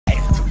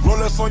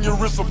Rolex on your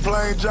wrist, a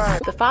plain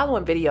giant. The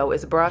following video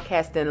is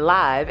broadcasting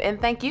live,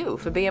 and thank you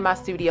for being my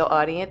studio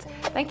audience.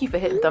 Thank you for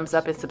hitting thumbs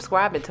up and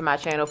subscribing to my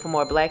channel for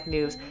more black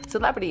news,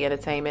 celebrity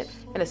entertainment,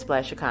 and a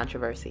splash of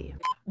controversy.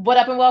 What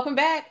up and welcome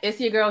back.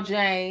 It's your girl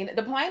Jane.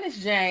 The plan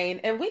is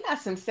Jane, and we got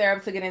some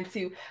syrup to get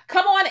into.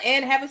 Come on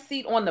in, have a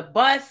seat on the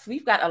bus.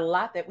 We've got a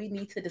lot that we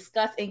need to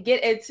discuss and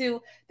get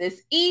into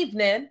this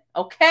evening,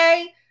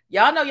 okay?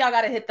 Y'all know y'all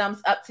got to hit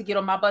thumbs up to get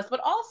on my bus. But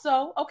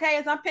also, okay,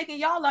 as I'm picking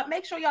y'all up,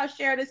 make sure y'all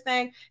share this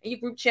thing in your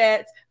group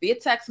chats, via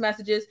text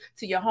messages,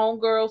 to your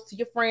homegirls, to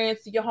your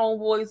friends, to your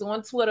homeboys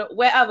on Twitter,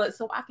 wherever,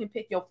 so I can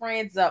pick your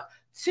friends up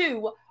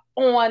too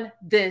on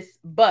this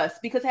bus.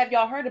 Because have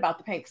y'all heard about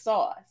the pink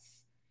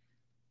sauce?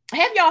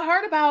 Have y'all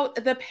heard about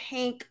the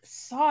pink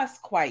sauce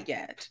quite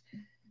yet?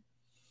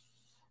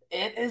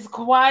 It is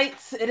quite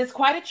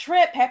a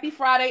trip. Happy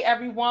Friday,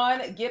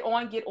 everyone. Get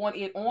on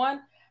it on.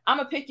 I'm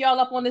going to pick y'all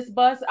up on this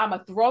bus. I'm going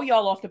to throw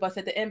y'all off the bus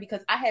at the end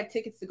because I have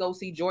tickets to go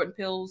see Jordan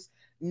Peele's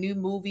new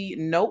movie,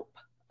 Nope,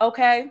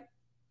 okay?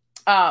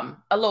 A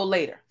little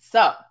later.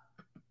 So,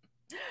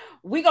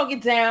 we're going to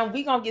get down.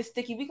 We're going to get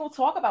sticky. We're going to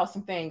talk about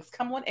some things.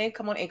 Come on in,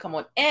 come on in, come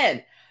on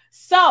in.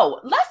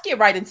 So, let's get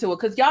right into it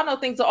because y'all know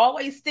things are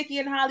always sticky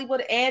in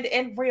Hollywood and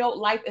in real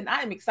life, and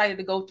I am excited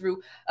to go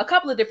through a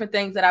couple of different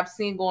things that I've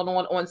seen going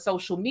on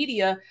social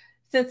media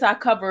since I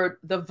covered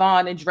the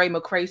Vaughn and Dre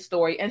McCray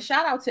story. And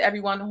shout out to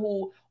everyone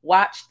who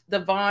watched the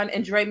Vaughn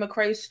and Dre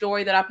McCray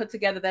story that I put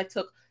together that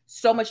took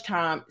so much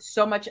time,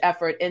 so much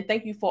effort. And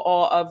thank you for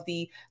all of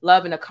the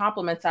love and the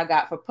compliments I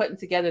got for putting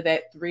together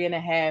that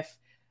a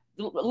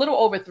little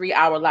over 3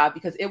 hour live,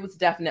 because it was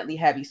definitely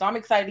heavy. So I'm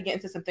excited to get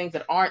into some things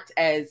that aren't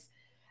as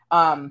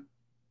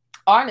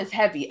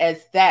heavy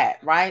as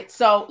that, right?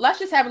 So let's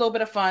just have a little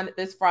bit of fun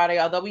this Friday.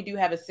 Although we do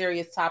have a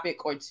serious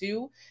topic or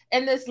two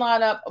in this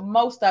lineup,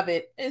 most of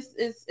it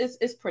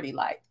is pretty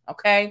light,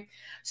 okay?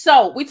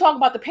 So we talk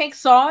about the pink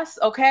sauce,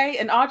 okay?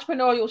 An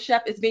entrepreneurial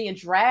chef is being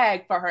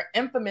dragged for her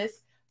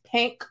infamous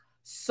pink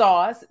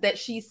sauce that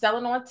she's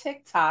selling on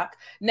TikTok.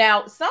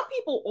 Now, some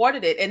people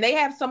ordered it and they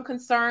have some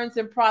concerns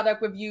in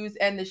product reviews,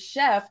 and the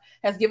chef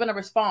has given a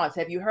response.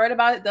 Have you heard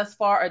about it thus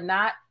far or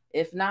not?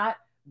 If not,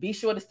 be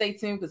sure to stay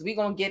tuned because we're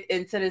going to get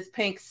into this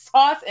pink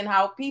sauce and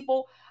how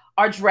people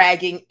are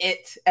dragging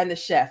it and the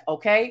chef,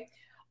 okay?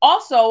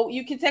 Also,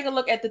 you can take a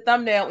look at the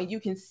thumbnail and you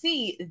can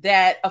see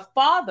that a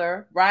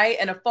father, right,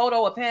 and a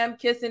photo of him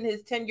kissing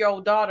his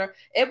 10-year-old daughter,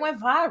 it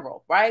went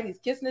viral, right? He's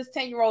kissing his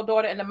 10-year-old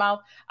daughter in the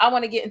mouth. I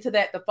want to get into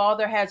that. The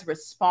father has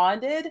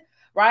responded,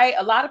 right?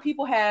 A lot of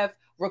people have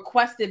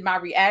requested my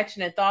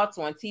reaction and thoughts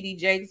on TD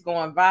Jakes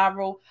going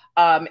viral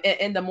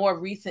in the more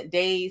recent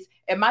days,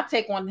 and my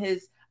take on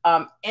his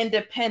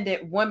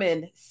independent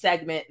women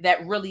segment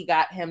that really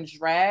got him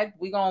dragged.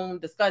 We're going to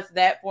discuss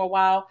that for a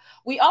while.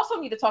 We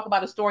also need to talk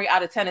about a story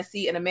out of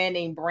Tennessee and a man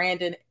named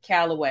Brandon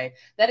Calloway.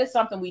 That is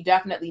something we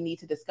definitely need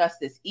to discuss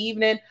this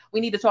evening. We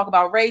need to talk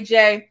about Ray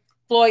J,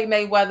 Floyd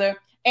Mayweather,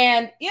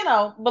 and, you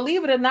know,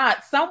 believe it or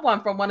not,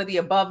 someone from one of the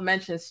above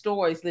mentioned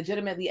stories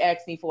legitimately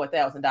asked me for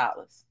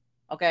 $1,000.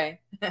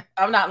 Okay?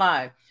 I'm not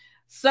lying.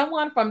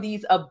 Someone from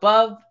these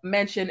above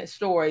mentioned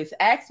stories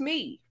asked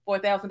me for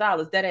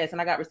 $1,000, dead ass,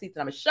 and I got receipts,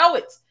 and I'm gonna show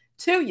it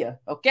to you,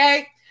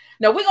 okay?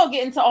 Now we're gonna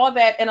get into all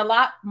that and a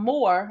lot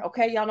more,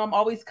 okay? Y'all know I'm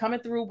always coming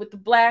through with the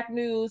black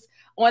news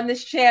on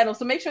this channel,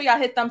 so make sure y'all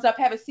hit thumbs up,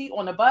 have a seat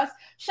on the bus.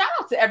 Shout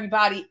out to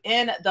everybody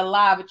in the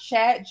live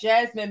chat.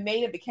 Jasmine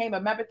made it, became a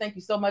member. Thank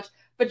you so much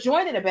for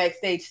joining the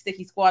Backstage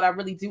Sticky Squad. I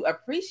really do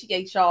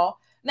appreciate y'all.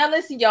 Now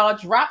listen, y'all,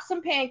 drop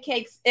some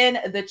pancakes in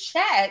the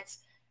chat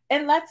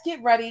and let's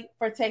get ready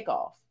for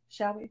takeoff.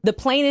 Shall we? The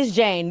plain is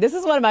Jane. This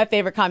is one of my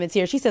favorite comments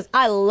here. She says,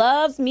 I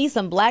loves me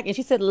some black, and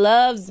she said,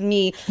 loves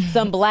me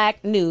some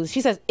black news.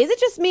 She says, is it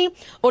just me,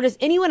 or does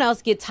anyone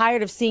else get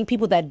tired of seeing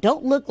people that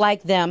don't look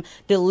like them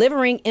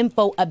delivering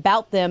info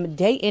about them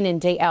day in and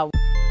day out?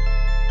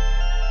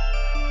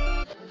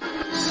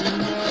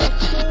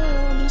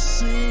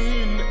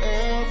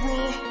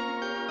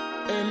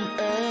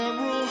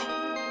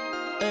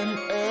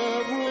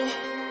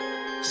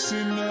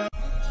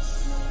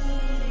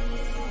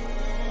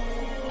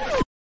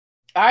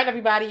 All right,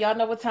 everybody, y'all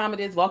know what time it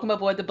is. Welcome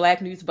aboard the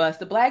Black News Bus.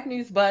 The Black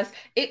News Bus,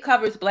 it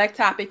covers black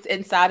topics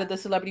inside of the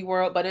celebrity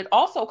world, but it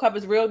also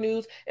covers real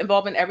news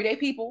involving everyday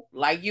people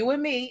like you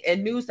and me,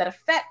 and news that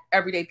affect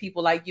everyday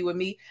people like you and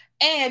me.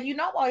 And you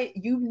know what?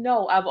 You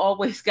know I've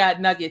always got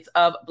nuggets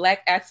of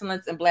black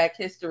excellence and black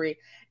history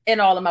in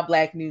all of my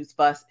Black News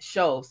Bus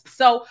shows.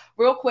 So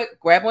real quick,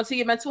 grab onto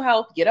your mental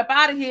health. Get up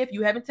out of here if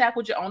you haven't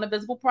tackled your own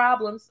invisible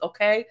problems,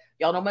 okay?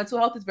 Y'all know mental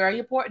health is very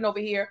important over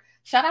here.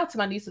 Shout out to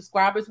my new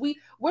subscribers.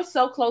 We're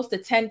so close to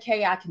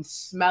 10K, I can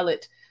smell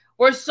it.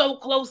 We're so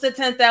close to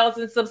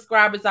 10,000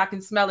 subscribers, I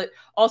can smell it.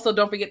 Also,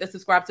 don't forget to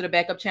subscribe to the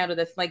backup channel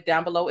that's linked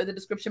down below in the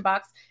description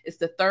box. It's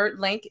the third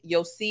link.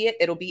 You'll see it.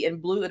 It'll be in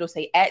blue. It'll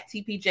say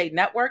 @TPJ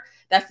Network.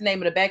 That's the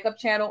name of the backup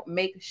channel.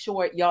 Make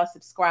sure y'all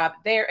subscribe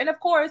there. And of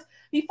course,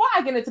 before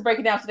I get into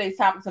breaking down today's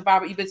topics of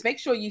viral events, make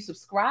sure you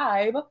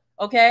subscribe,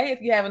 okay,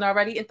 if you haven't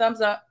already, and thumbs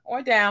up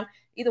or down.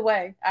 Either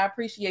way, I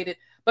appreciate it.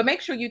 but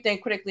make sure you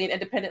think critically and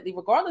independently,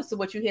 regardless of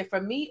what you hear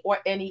from me or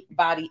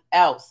anybody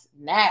else.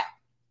 Now,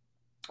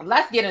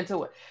 let's get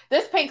into it.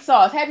 This pink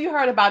sauce, have you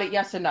heard about it?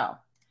 Yes or no?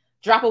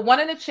 Drop a 1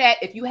 in the chat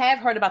if you have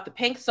heard about the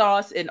pink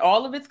sauce and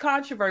all of its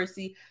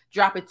controversy.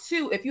 Drop a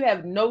 2 if you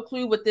have no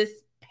clue what this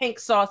pink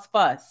sauce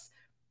fuss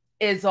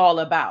is all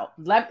about.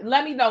 Let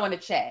me know in the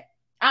chat.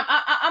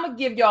 I'm going to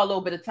give y'all a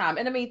little bit of time.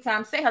 In the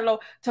meantime, say hello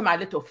to my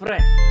little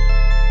friend.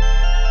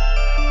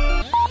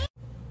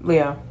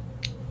 Leo,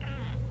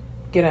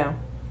 get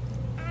down.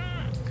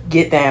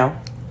 Get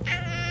down.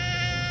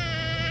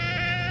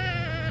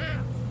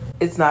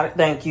 It's not a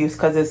thank you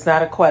because it's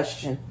not a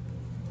question.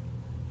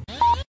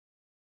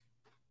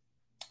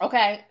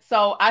 Okay,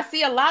 so I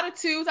see a lot of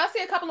 2s. I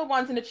see a couple of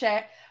 1s in the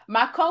chat.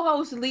 My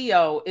co-host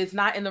Leo is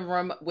not in the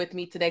room with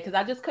me today because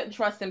I just couldn't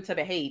trust him to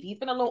behave. He's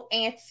been a little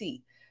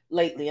antsy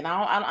lately, and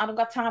I don't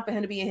got time for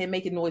him to be in here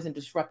making noise and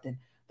disrupting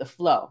the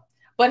flow.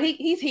 But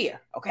he's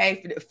here,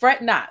 okay?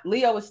 Fret not.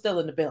 Leo is still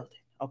in the building,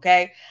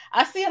 okay?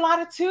 I see a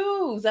lot of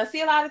 2s. I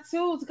see a lot of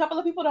 2s. A couple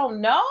of people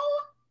don't know.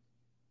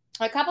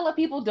 A couple of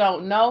people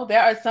don't know.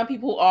 There are some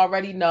people who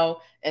already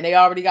know, and they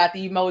already got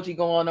the emoji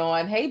going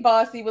on. Hey,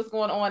 Bossy, what's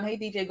going on? Hey,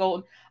 DJ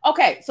Golden.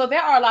 Okay, so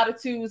there are a lot of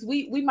 2s.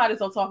 We might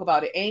as well talk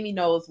about it. Amy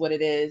knows what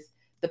it is.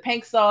 The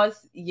pink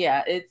sauce,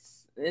 yeah,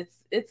 it's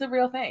a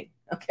real thing,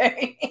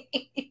 okay?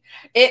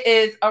 It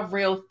is a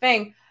real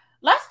thing.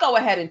 Let's go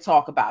ahead and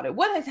talk about it.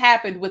 What has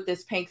happened with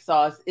this pink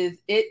sauce is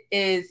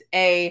it's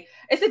a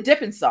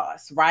dipping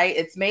sauce, right?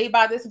 It's made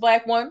by this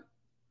Black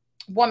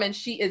woman.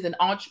 She is an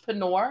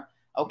entrepreneur.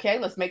 Okay,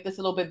 let's make this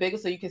a little bit bigger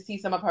so you can see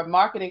some of her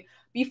marketing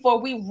before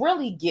we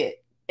really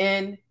get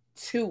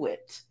into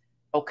it.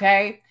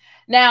 Okay,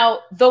 now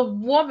the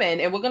woman,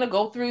 and we're going to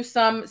go through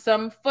some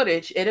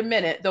footage in a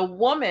minute. The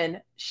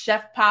woman,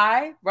 Chef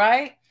Pie,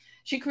 right?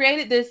 She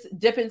created this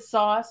dipping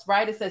sauce,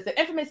 right? It says the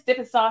infamous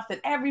dipping sauce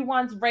that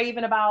everyone's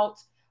raving about.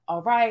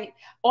 All right,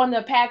 on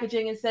the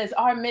packaging, it says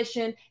our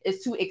mission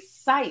is to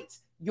excite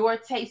your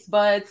taste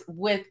buds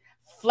with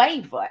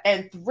flavor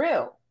and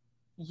thrill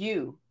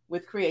you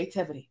with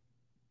creativity.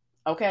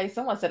 Okay,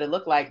 someone said it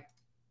looked like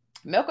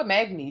milk of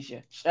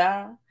magnesia,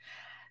 child.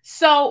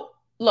 So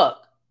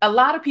look, a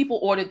lot of people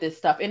ordered this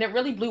stuff and it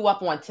really blew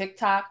up on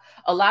TikTok.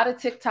 A lot of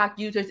TikTok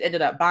users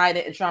ended up buying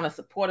it and trying to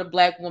support a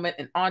Black woman,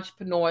 an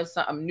entrepreneur,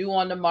 something new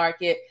on the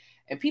market.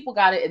 And people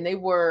got it and they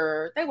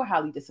were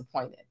highly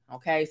disappointed.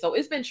 Okay, so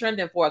it's been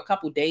trending for a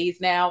couple days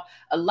now.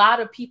 A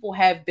lot of people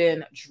have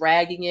been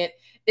dragging it.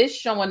 It's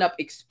showing up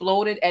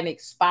exploded and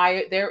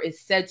expired. There is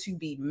said to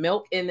be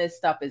milk in this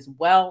stuff as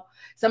well.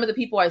 Some of the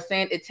people are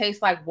saying it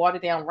tastes like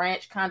watered down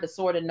ranch, kind of,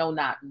 sort of, no,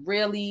 not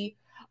really.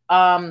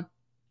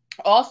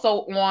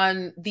 Also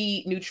on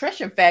the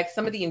nutrition facts,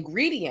 some of the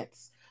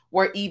ingredients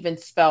were even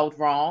spelled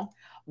wrong.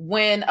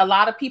 When a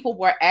lot of people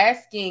were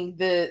asking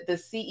the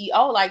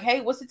CEO, like, hey,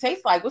 what's it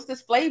taste like? What's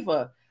this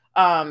flavor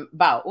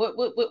about?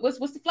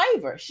 What's the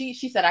flavor? She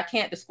said, I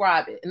can't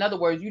describe it. In other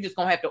words, you just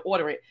gonna have to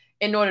order it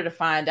in order to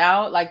find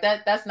out. Like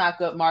that's not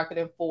good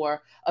marketing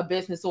for a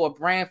business or a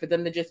brand, for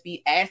them to just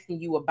be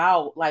asking you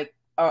about like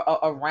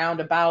a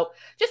roundabout,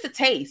 just a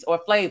taste or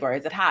flavor.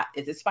 Is it hot?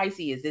 Is it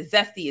spicy? Is it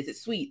zesty? Is it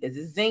sweet? Is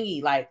it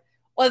zingy? Like,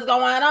 what's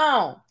going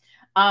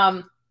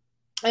on?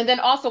 And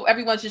then also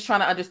everyone's just trying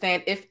to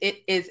understand if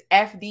it is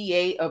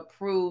FDA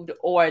approved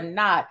or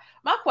not.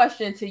 My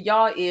question to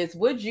y'all is,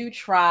 would you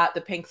try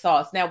the pink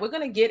sauce? Now, we're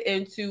going to get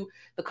into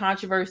the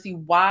controversy,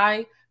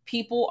 why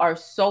people are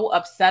so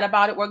upset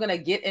about it. We're going to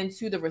get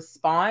into the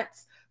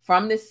response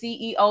from the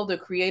CEO, the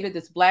creator.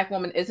 This Black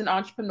woman is an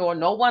entrepreneur.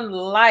 No one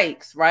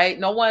likes, right?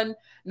 No one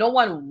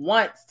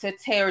wants to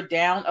tear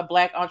down a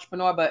Black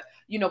entrepreneur. But,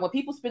 you know, when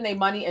people spend their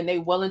money and they're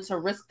willing to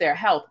risk their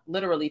health,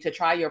 literally, to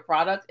try your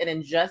product and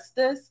ingest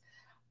this,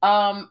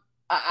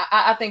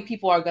 I think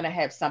people are going to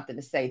have something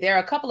to say. There are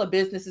a couple of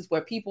businesses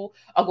where people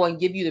are going to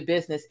give you the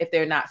business if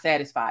they're not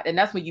satisfied. And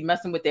that's when you're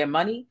messing with their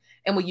money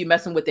and when you're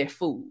messing with their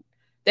food.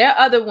 There are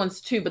other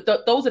ones too, but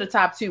those are the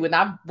top two. And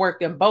I've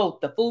worked in both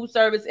the food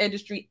service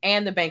industry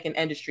and the banking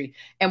industry.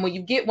 And when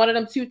you get one of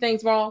them two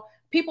things wrong,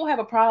 people have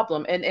a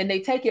problem and they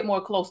take it more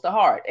close to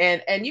heart.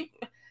 And you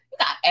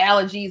got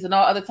allergies and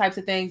all other types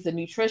of things. The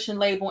nutrition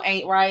label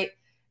ain't right.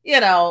 You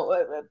know,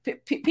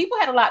 people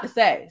had a lot to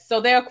say.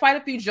 So there are quite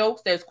a few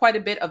jokes. There's quite a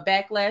bit of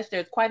backlash.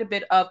 There's quite a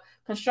bit of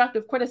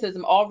constructive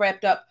criticism all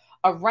wrapped up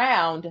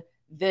around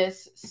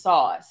this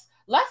sauce.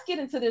 Let's get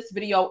into this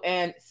video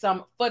and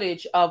some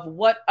footage of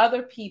what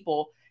other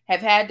people have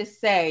had to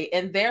say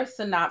in their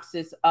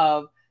synopsis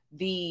of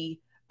the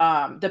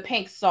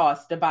pink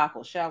sauce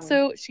debacle, shall we?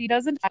 So she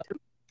doesn't.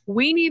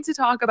 We need to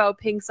talk about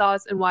pink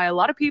sauce and why a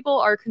lot of people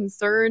are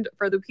concerned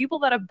for the people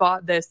that have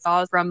bought this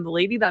sauce from the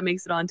lady that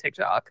makes it on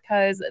TikTok,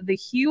 because the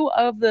hue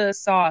of the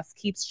sauce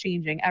keeps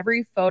changing.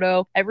 Every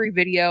photo, every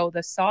video,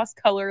 the sauce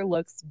color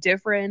looks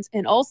different.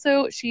 And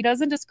also, she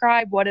doesn't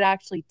describe what it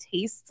actually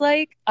tastes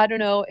like. I don't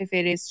know if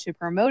it is to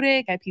promote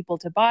it, get people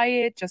to buy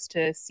it, just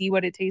to see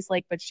what it tastes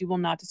like, but she will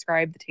not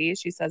describe the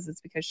taste. She says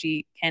it's because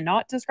she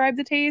cannot describe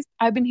the taste.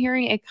 I've been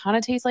hearing it kind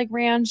of tastes like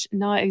ranch,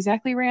 not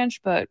exactly ranch,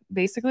 but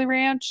basically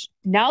ranch.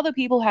 Now now that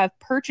people have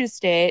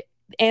purchased it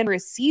and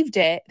received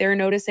it, they're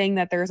noticing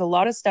that there's a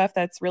lot of stuff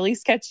that's really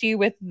sketchy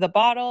with the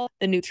bottle.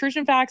 The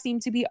nutrition facts seem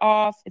to be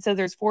off. It says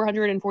there's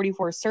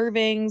 444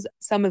 servings.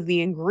 Some of the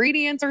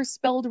ingredients are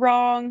spelled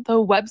wrong.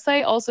 The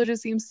website also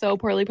just seems so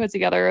poorly put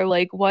together.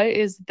 Like, what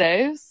is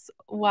this?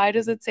 Why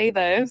does it say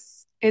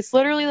this? It's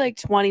literally like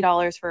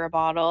 $20 for a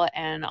bottle,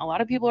 and a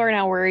lot of people are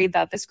now worried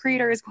that this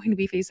creator is going to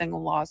be facing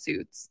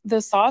lawsuits.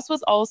 The sauce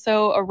was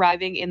also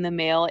arriving in the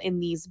mail in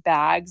these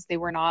bags. They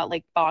were not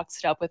like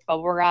boxed up with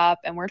bubble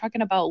wrap, and we're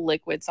talking about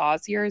liquid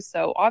sauce here.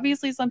 So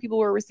obviously some people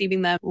were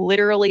receiving them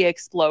literally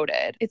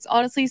exploded. It's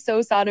honestly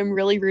so sad. I'm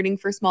really rooting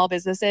for small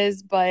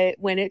businesses, but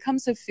when it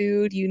comes to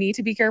food, you need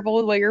to be careful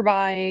with what you're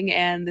buying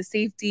and the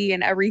safety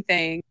and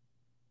everything.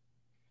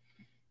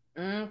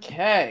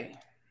 Okay.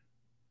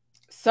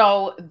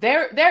 So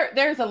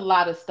there's a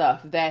lot of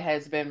stuff that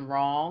has been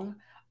wrong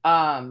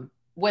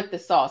with the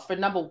sauce. For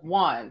number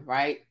one,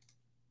 right?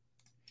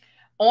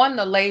 On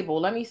the label,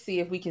 let me see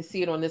if we can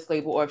see it on this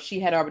label or if she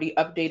had already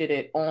updated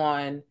it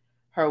on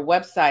her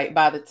website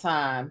by the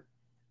time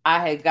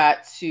I had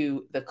got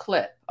to the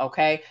clip,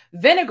 okay?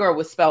 Vinegar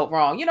was spelled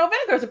wrong. You know,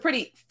 vinegar is a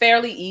pretty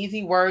fairly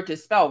easy word to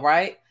spell,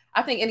 right?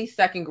 I think any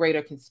second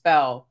grader can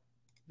spell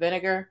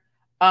vinegar.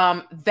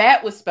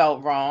 That was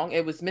spelled wrong.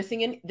 It was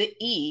missing the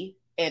E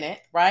in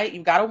it, right?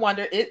 You got to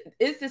wonder,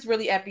 is this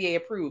really FDA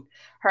approved?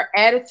 Her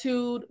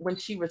attitude when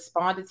she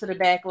responded to the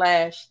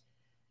backlash,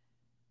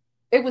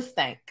 it was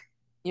stank.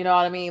 You know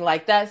what I mean?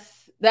 Like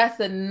that's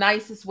the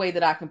nicest way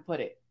that I can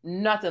put it.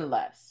 Nothing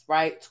less,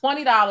 right?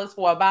 $20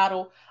 for a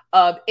bottle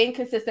of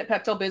inconsistent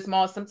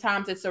Pepto-Bismol.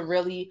 Sometimes it's a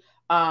really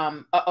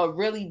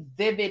really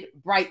vivid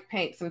bright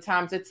pink.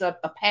 Sometimes it's a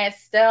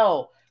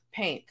pastel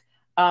pink.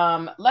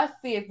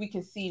 Let's see if we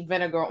can see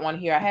vinegar on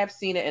here. I have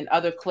seen it in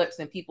other clips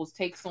and people's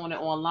takes on it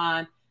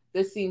online.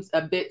 This seems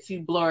a bit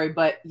too blurry,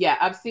 but yeah,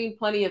 I've seen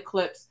plenty of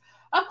clips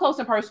up close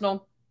and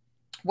personal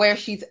where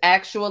she's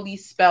actually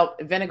spelled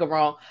vinegar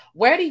wrong.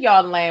 Where do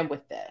y'all land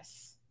with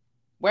this?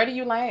 Where do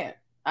you land?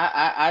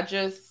 I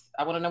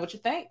want to know what you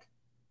think.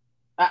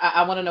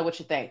 I want to know what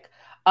you think.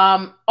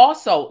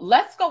 Also,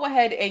 let's go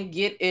ahead and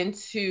get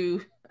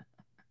into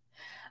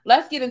the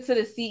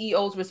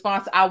CEO's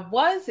response. I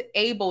was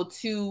able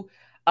to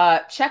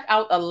check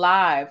out a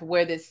live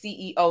where the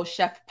CEO,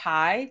 Chef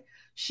Pie,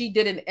 she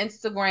did an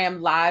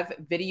Instagram live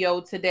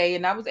video today,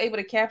 and I was able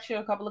to capture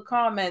a couple of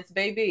comments,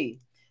 baby.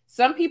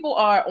 Some people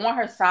are on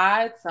her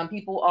side. Some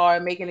people are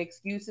making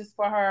excuses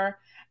for her.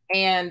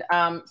 And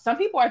some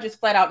people are just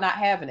flat out not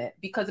having it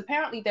because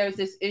apparently there's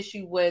this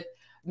issue with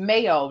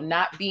mayo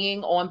not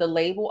being on the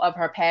label of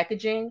her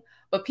packaging,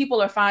 but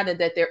people are finding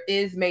that there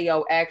is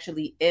mayo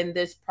actually in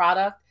this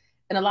product.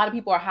 And a lot of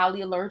people are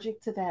highly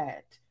allergic to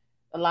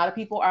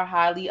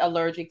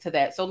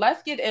that. So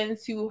let's get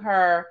into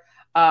her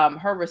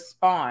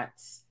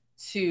response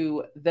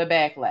to the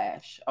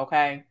backlash,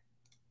 okay?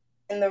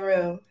 In the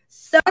room.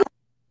 So,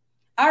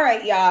 all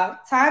right, y'all,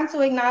 time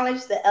to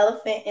acknowledge the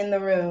elephant in the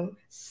room.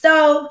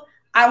 So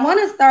I want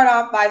to start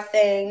off by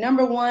saying,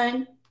 number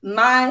one,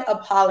 my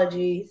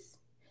apologies.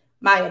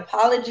 My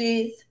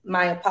apologies.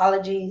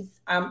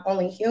 I'm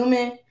only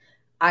human.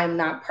 I'm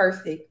not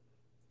perfect.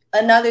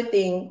 Another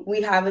thing,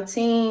 we have a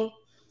team.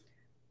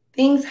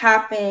 Things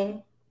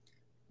happen.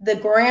 The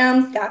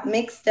grams got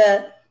mixed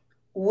up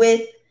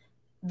with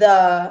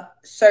the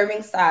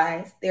serving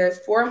size. There's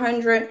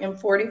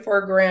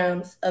 444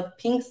 grams of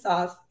pink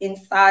sauce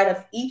inside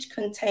of each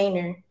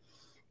container.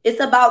 It's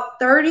about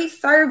 30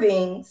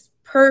 servings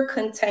per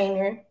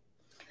container.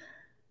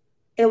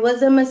 It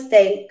was a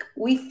mistake.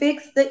 We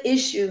fixed the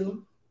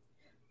issue.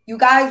 You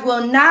guys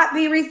will not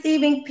be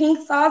receiving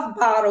pink sauce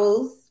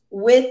bottles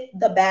with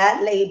the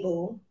bad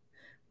label.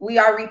 We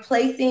are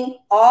replacing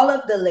all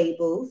of the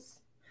labels.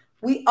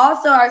 We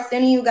also are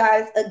sending you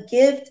guys a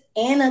gift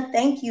and a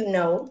thank you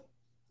note.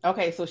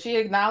 Okay, so she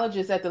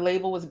acknowledges that the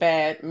label was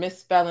bad,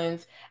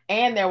 misspellings,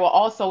 and there were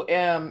also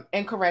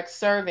incorrect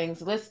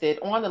servings listed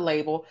on the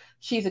label.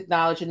 She's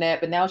acknowledging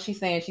that, but now she's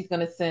saying she's going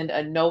to send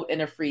a note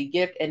and a free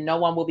gift, and no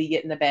one will be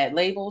getting the bad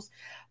labels.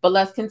 But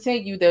let's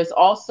continue. There's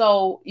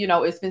also,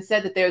 it's been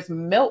said that there's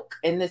milk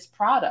in this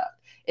product.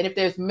 And if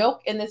there's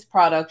milk in this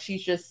product,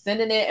 she's just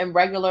sending it in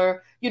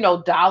regular,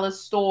 dollar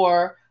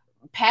store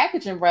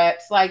packaging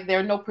wraps. Like there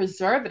are no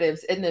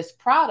preservatives in this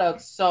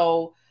product.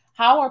 So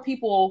how are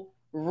people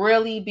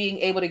really being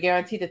able to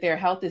guarantee that their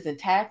health is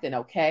intact and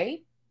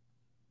okay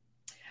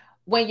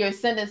when you're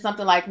sending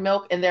something like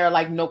milk and there are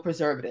like no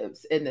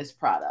preservatives in this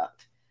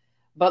product?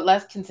 But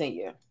let's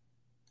continue.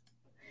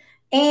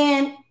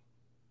 And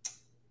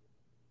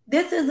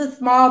this is a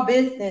small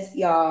business,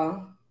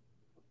 y'all.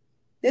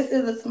 This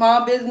is a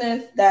small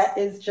business that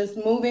is just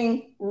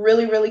moving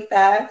really, really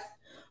fast.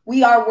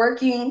 We are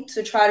working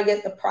to try to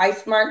get the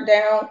price mark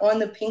down on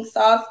the pink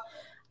sauce.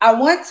 I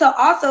want to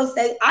also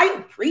say I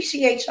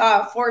appreciate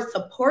y'all for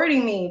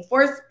supporting me,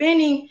 for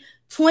spending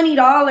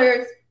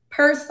 $20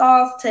 per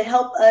sauce to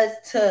help us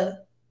to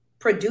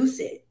produce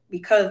it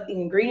because the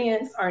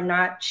ingredients are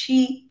not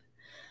cheap.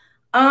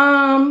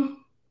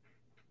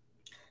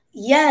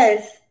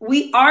 Yes,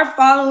 we are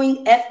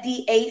following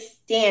FDA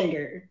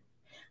standard.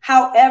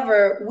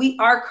 However, we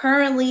are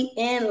currently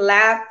in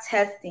lab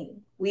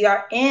testing. We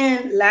are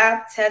in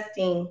lab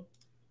testing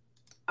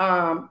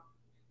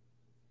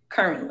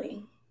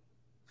currently.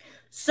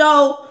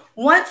 So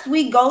once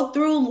we go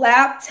through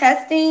lab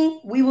testing,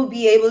 we will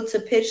be able to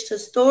pitch to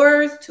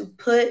stores to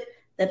put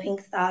the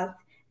pink sauce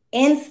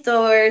in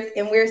stores.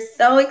 And we're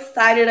so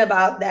excited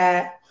about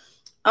that.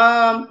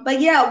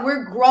 But yeah,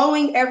 we're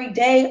growing every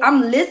day.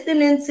 I'm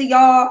listening to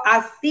y'all.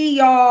 I see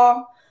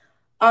y'all.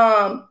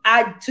 I'm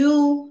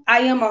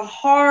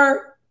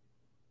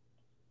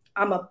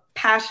a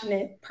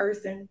passionate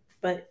person,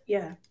 but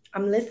yeah,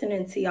 I'm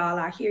listening to y'all.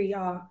 I hear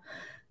y'all.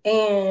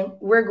 And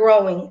we're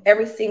growing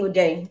every single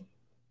day.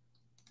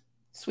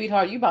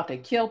 Sweetheart, you about to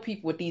kill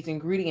people with these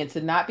ingredients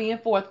and not being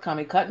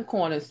forthcoming, cutting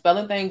corners,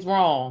 spelling things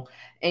wrong.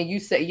 And you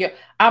say, yeah,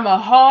 I'm a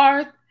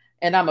hard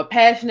and I'm a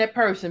passionate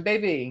person,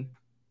 baby.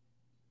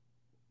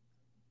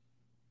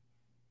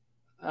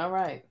 All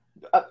right.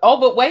 Oh,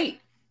 but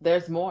wait,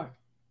 there's more.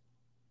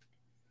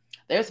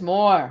 There's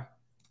more.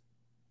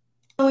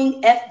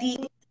 Following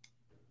FDA.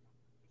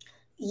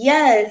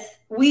 Yes,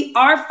 we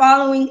are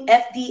following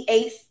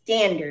FDA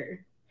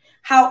standard.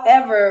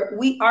 However,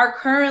 we are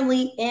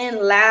currently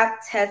in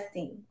lab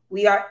testing.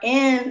 We are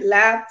in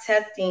lab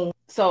testing.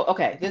 So,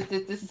 okay, this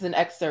is an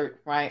excerpt,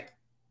 right?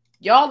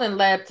 Y'all in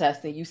lab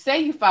testing. You say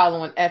you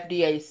following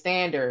FDA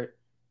standard.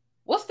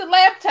 What's the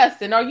lab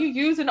testing? Are you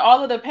using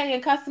all of the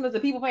paying customers, the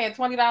people paying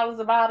 $20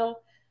 a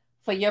bottle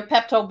for your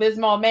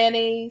Pepto-Bismol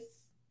mayonnaise?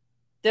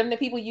 Them the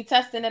people you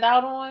testing it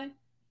out on?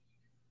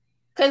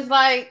 Cause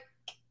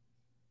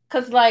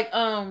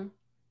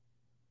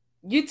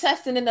you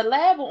testing in the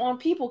lab or on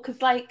people,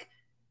 cause like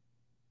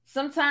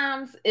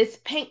sometimes it's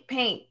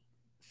paint.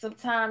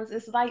 Sometimes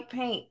it's light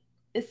paint.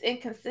 It's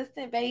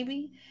inconsistent,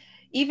 baby.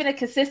 Even the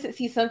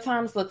consistency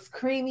sometimes looks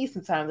creamy,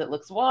 sometimes it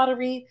looks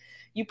watery.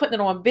 You putting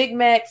it on Big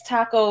Macs,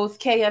 tacos,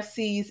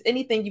 KFCs,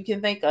 anything you can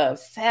think of,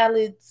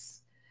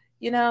 salads,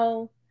 you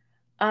know.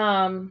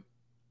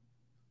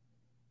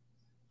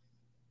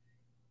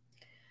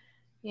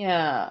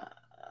 Yeah.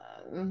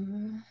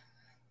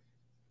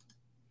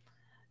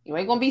 You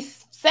ain't gonna be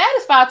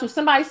satisfied till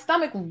somebody's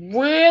stomach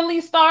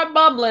really start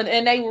bubbling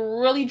and they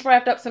really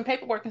draft up some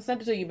paperwork and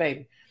send it to you,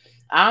 baby.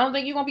 I don't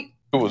think you're gonna be.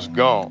 It was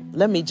gone.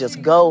 Let me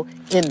just go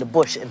in the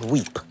bush and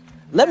weep.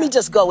 Let me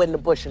just go in the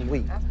bush and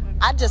weep.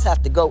 I just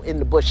have to go in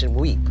the bush and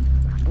weep.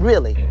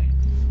 Really.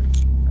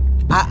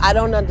 I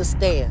don't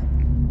understand.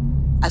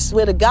 I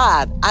swear to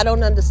God, I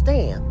don't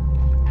understand.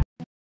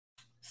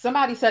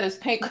 Somebody said it's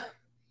pink.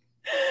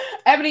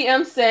 Ebony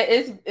M said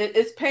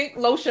it's pink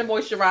lotion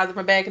moisturizer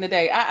from back in the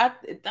day.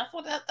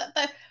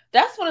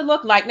 That's what it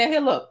looked like. Now here,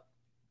 look.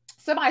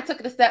 Somebody took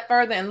it a step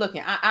further and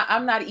looking.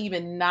 I'm not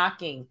even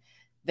knocking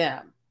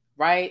them,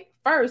 right?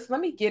 First, let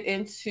me get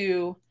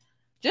into,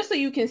 just so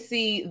you can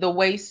see the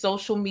way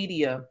social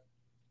media,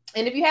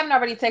 and if you haven't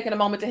already taken a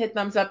moment to hit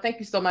thumbs up, thank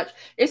you so much.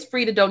 It's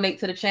free to donate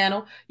to the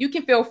channel. You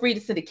can feel free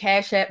to send a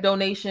Cash App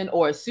donation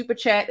or a super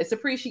chat. It's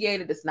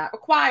appreciated. It's not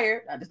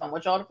required. I just don't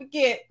want y'all to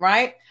forget,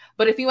 right?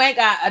 But if you ain't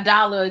got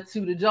 $1 or $2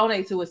 to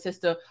donate to a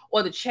sister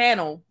or the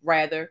channel,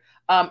 rather,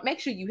 make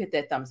sure you hit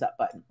that thumbs up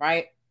button,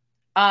 right?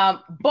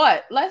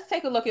 But let's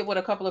take a look at what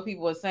a couple of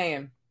people are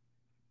saying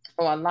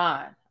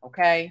online,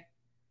 okay?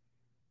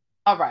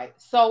 All right.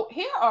 So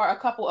here are a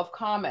couple of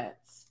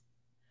comments.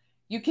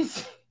 You can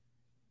see.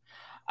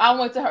 I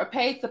went to her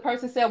page. The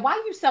person said, why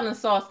are you selling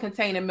sauce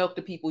containing milk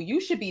to people? You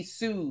should be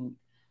sued.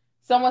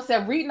 Someone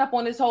said, reading up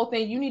on this whole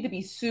thing, you need to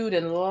be sued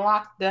and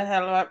locked the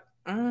hell up.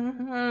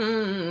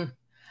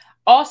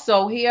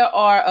 Also, here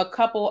are a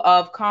couple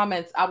of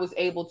comments I was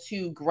able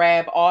to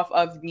grab off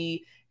of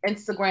the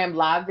Instagram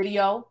live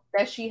video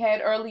that she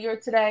had earlier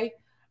today.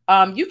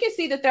 You can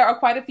see that there are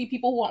quite a few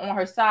people who are on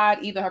her side,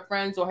 either her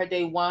friends or her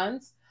day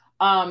ones.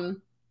 God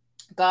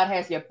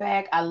has your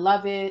back. I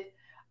love it.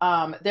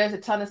 There's a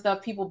ton of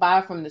stuff people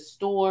buy from the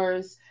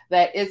stores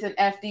that isn't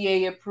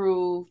FDA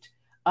approved.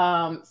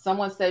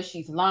 Someone says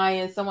she's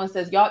lying. Someone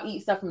says y'all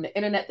eat stuff from the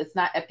internet that's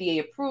not FDA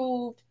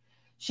approved.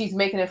 She's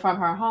making it from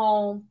her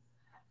home.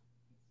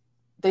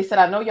 They said,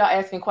 I know y'all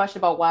asking questions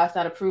about why it's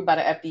not approved by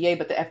the FDA,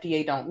 but the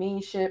FDA don't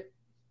mean shit.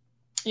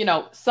 You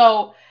know,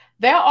 so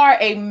there are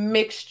a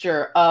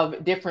mixture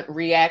of different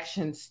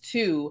reactions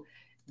to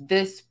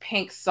this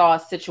pink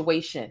sauce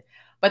situation.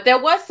 But there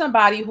was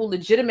somebody who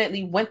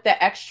legitimately went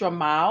the extra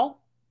mile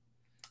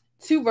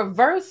to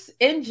reverse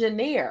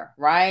engineer,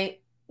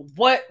 right,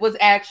 what was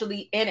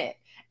actually in it.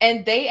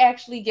 And they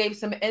actually gave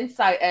some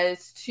insight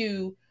as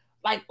to,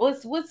 like,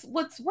 what's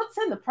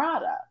in the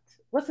product?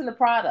 What's in the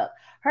product?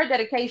 Her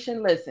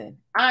dedication, listen,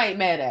 I ain't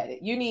mad at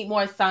it. You need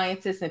more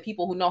scientists and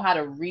people who know how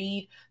to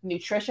read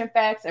nutrition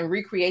facts and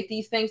recreate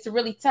these things to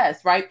really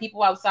test, right?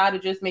 People outside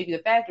of just maybe the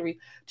factory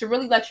to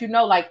really let you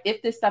know, like,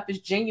 if this stuff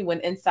is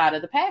genuine inside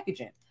of the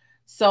packaging.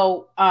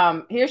 So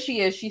here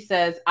she is. She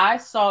says, I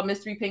saw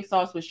mystery pink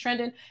sauce was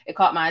trending. It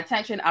caught my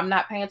attention. I'm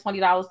not paying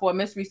 $20 for a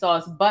mystery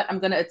sauce, but I'm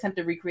going to attempt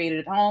to recreate it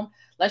at home.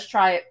 Let's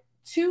try it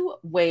 2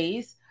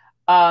 ways.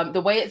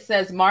 The way it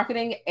says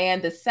marketing,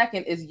 and the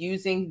second is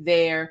using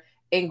their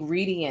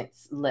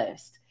ingredients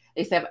list.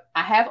 They said,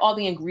 I have all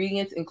the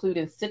ingredients,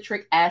 including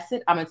citric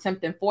acid. I'm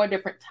attempting 4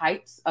 different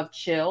types of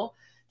chili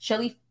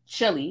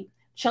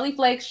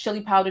flakes,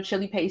 chili powder,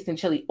 chili paste, and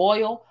chili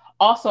oil.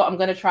 Also, I'm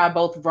going to try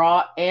both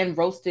raw and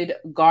roasted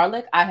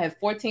garlic. I have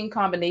 14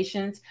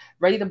 combinations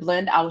ready to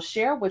blend. I'll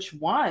share which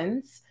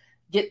ones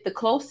get the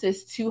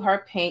closest to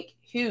her pink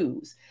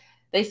hues.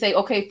 They say,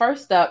 okay,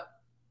 first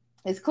up,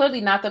 it's clearly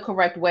not the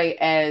correct way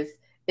as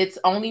it's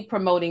only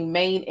promoting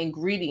main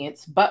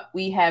ingredients, but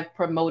we have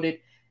promoted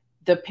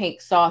the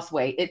pink sauce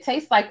way. It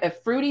tastes like a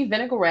fruity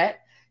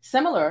vinaigrette,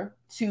 similar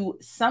to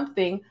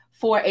something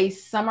for a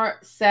summer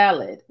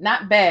salad.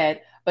 Not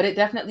bad, but it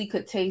definitely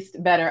could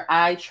taste better.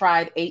 I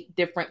tried 8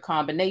 different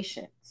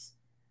combinations.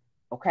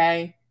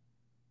 Okay.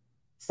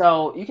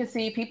 So you can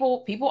see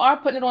people are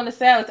putting it on the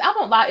salads. I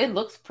won't lie, it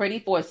looks pretty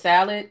for a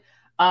salad,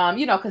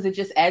 because it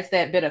just adds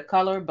that bit of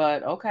color,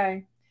 but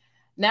okay.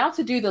 Now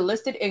to do the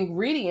listed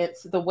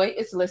ingredients the way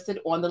it's listed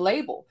on the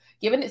label.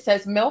 Given it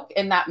says milk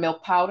and not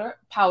milk powder,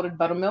 powdered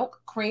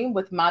buttermilk, cream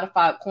with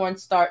modified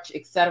cornstarch,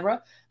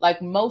 etc.,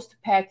 like most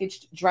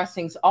packaged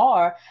dressings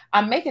are,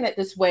 I'm making it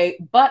this way,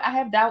 but I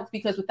have doubts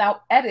because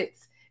without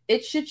edits,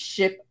 it should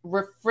ship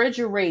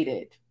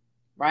refrigerated,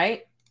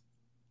 right?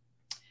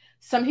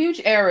 Some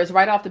huge errors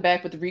right off the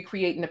bat with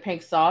recreating the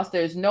pink sauce.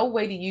 There's no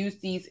way to use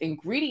these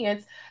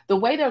ingredients the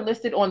way they're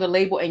listed on the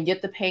label and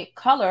get the pink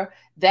color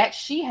that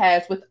she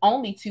has with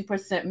only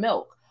 2%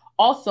 milk.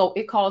 Also,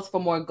 it calls for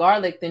more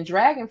garlic than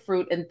dragon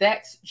fruit, and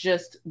that's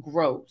just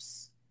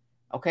gross.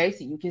 Okay,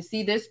 so you can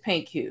see this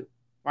pink hue,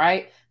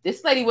 right?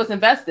 This lady was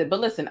invested, but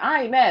listen,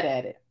 I ain't mad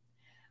at it.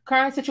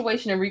 Current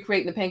situation in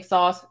recreating the pink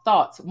sauce.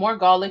 Thoughts: more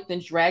garlic than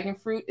dragon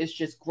fruit is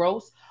just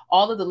gross.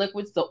 All of the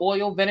liquids, the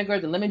oil, vinegar,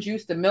 the lemon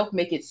juice, the milk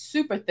make it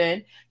super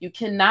thin. You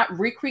cannot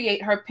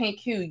recreate her pink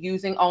hue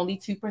using only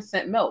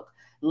 2% milk.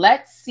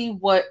 Let's see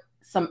what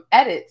some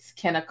edits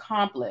can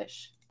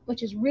accomplish.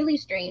 Which is really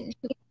strange.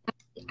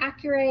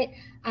 Accurate,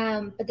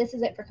 but this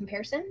is it for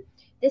comparison.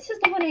 This is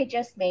the one I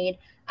just made.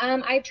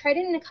 I've tried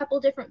it in a couple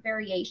different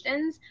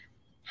variations.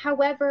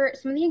 However,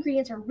 some of the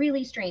ingredients are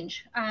really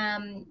strange.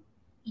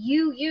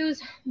 You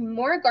use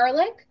more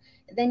garlic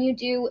than you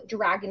do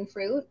dragon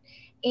fruit.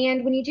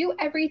 And when you do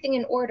everything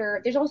in order,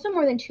 there's also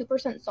more than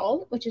 2%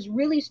 salt, which is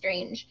really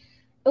strange.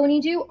 But when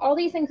you do all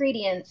these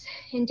ingredients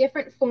in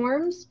different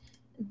forms,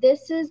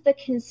 this is the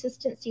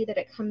consistency that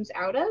it comes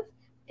out of.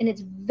 And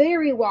it's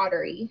very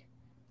watery.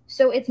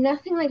 So it's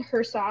nothing like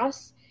her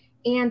sauce.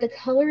 And the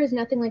color is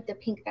nothing like the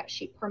pink that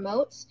she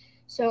promotes.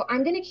 So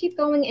I'm going to keep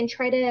going and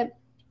try to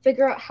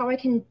figure out how I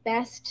can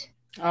best.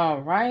 All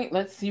right,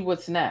 let's see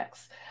what's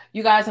next.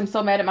 You guys, I'm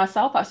so mad at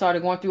myself. I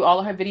started going through all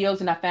of her videos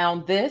and I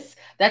found this.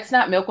 That's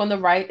not milk on the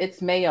right.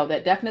 It's mayo.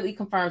 That definitely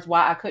confirms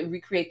why I couldn't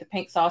recreate the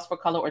pink sauce for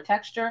color or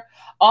texture.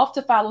 Off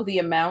to follow the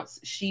amounts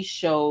she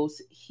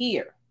shows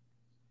here.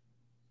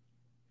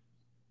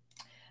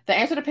 The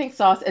answer to pink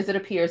sauce, as it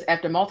appears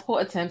after multiple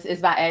attempts,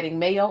 is by adding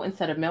mayo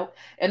instead of milk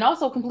and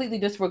also completely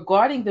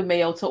disregarding the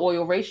mayo to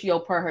oil ratio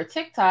per her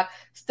TikTok.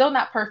 Still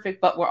not perfect,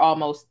 but we're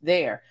almost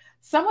there.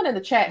 Someone in the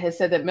chat has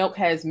said that milk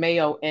has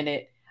mayo in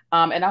it.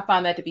 And I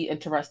find that to be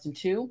interesting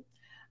too.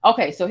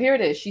 Okay, so here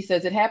it is. She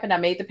says, it happened. I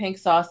made the pink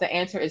sauce. The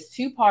answer is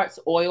 2 parts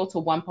oil to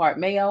 1 part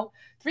mayo,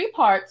 3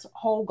 parts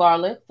whole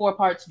garlic, 4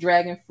 parts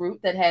dragon fruit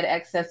that had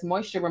excess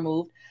moisture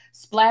removed.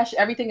 Splash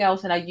everything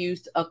else, and I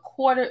used a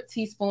 1/4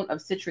 teaspoon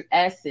of citric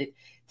acid.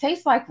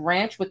 Tastes like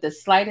ranch with the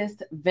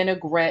slightest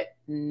vinaigrette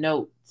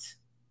note.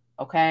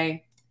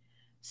 Okay,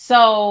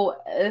 so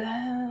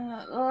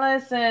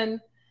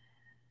listen.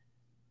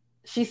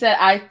 She said,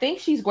 I think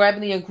she's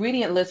grabbing the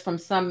ingredient list from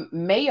some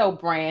mayo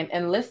brand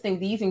and listing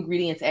these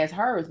ingredients as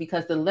hers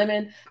because the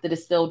lemon, the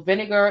distilled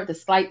vinegar, the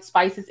slight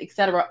spices,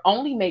 etc.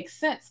 only makes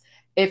sense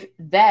if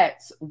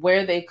that's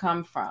where they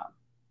come from.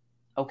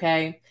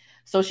 Okay.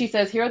 So she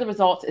says, here are the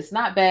results. It's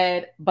not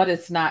bad, but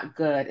it's not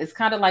good. It's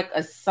kind of like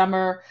a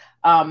summer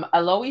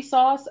aioli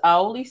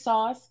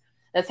sauce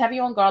that's heavy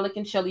on garlic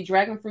and chili.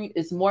 Dragon fruit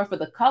is more for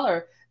the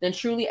color than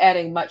truly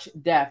adding much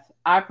depth.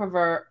 I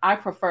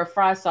prefer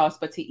fry sauce,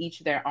 but to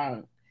each their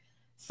own.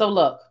 So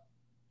look,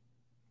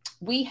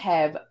 we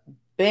have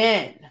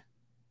been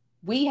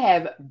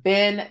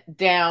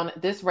down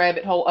this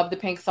rabbit hole of the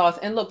pink sauce.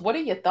 And look, what are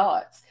your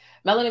thoughts?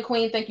 Melanin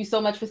Queen, thank you so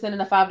much for sending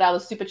a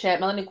 $5 super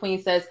chat. Melanin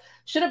Queen says,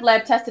 should have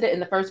lab tested it in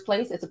the first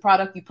place. It's a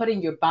product you put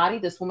in your body.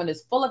 This woman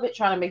is full of it,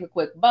 trying to make a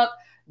quick buck.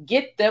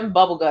 Get them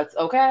bubble guts,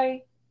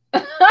 okay?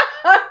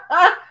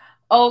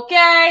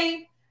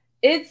 Okay.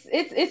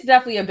 It's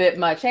definitely a bit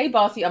much. Hey,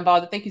 Bossy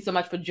Unbothered, thank you so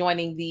much for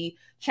joining the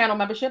channel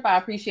membership. I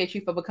appreciate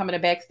you for becoming a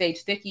backstage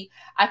sticky.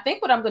 I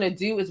think what I'm going to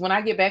do is when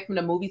I get back from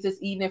the movies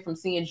this evening from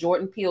seeing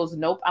Jordan Peele's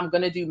Nope, I'm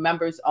going to do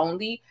members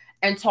only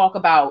and talk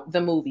about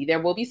the movie.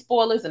 There will be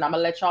spoilers, and I'm going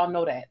to let y'all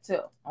know that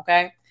too,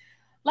 okay?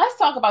 Let's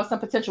talk about some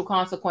potential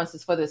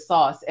consequences for this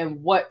sauce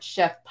and what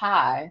Chef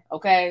Pie,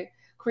 okay,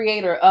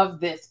 creator of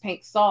this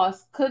pink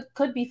sauce,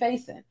 could be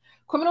facing.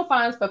 Criminal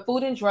fines for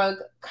Food and Drug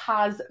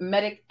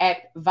Cosmetic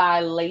Act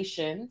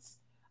violations.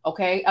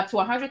 Okay, up to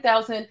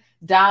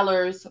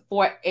 $100,000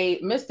 for a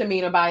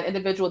misdemeanor by an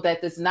individual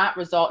that does not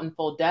result in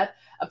full death,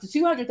 up to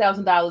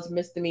 $200,000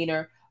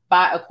 misdemeanor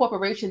by a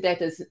corporation that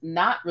does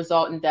not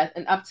result in death,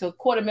 and up to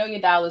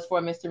 $250,000 for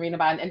a misdemeanor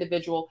by an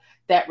individual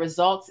that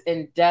results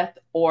in death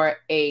or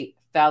a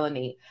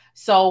felony.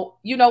 So,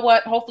 you know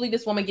what? Hopefully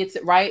this woman gets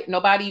it right.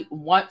 Nobody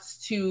wants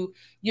to,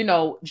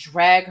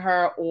 drag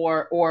her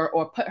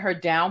or put her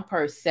down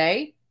per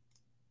se.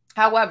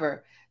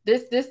 However,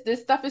 this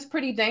stuff is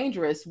pretty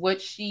dangerous,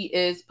 what she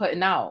is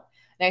putting out.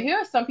 Now, here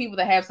are some people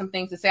that have some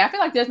things to say. I feel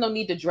like there's no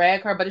need to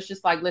drag her, but it's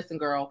just like, listen,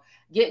 girl,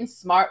 getting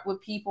smart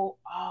with people.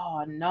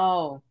 Oh,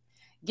 no.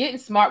 Getting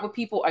smart with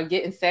people are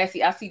getting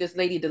sassy. I see this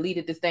lady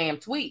deleted this damn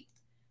tweet.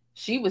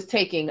 She was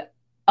taking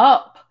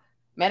up.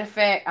 Matter of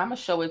fact, I'm going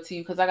to show it to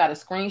you because I got a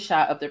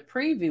screenshot of the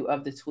preview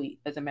of the tweet,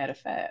 as a matter of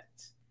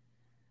fact.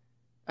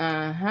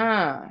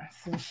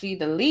 So she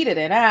deleted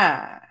it.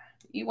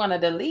 You want to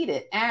delete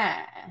it.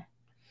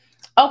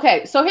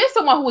 Okay, so here's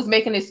someone who was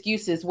making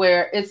excuses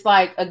where it's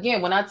like,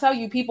 again, when I tell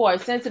you people are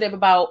sensitive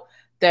about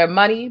their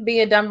money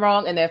being done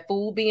wrong and their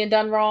food being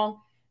done wrong,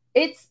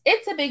 it's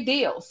a big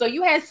deal. So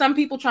you had some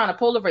people trying to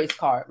pull a race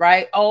card,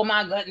 right? Oh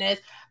my goodness,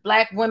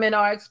 Black women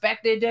are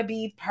expected to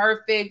be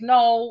perfect.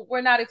 No,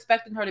 we're not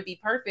expecting her to be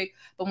perfect.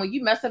 But when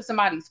you mess up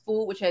somebody's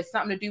food, which has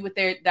something to do with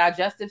their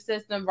digestive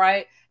system,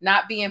 right?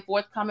 Not being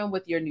forthcoming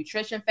with your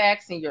nutrition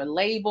facts and your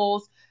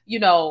labels,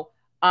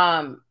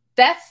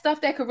 that's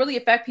stuff that could really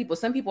affect people.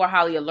 Some people are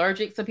highly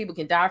allergic. Some people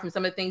can die from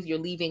some of the things you're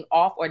leaving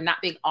off or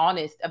not being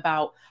honest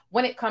about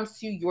when it comes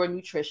to your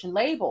nutrition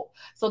label.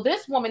 So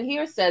this woman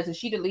here says, and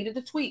she deleted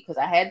the tweet because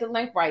I had the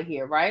link right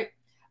here, right?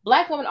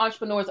 Black women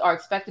entrepreneurs are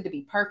expected to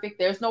be perfect.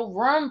 There's no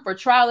room for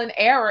trial and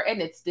error,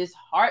 and it's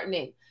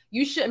disheartening.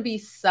 You shouldn't be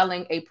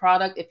selling a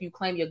product if you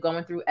claim you're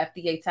going through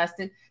FDA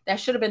testing. That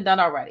should have been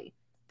done already.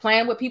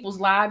 Playing with people's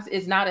lives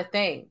is not a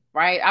thing,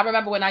 right? I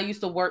remember when I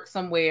used to work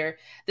somewhere,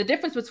 the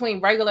difference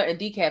between regular and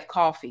decaf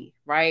coffee,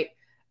 right?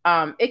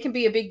 It can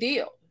be a big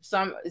deal.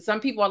 Some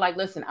people are like,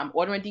 listen, I'm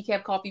ordering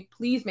decaf coffee.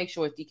 Please make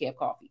sure it's decaf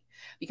coffee.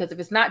 Because if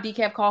it's not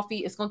decaf coffee,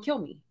 it's going to kill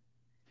me.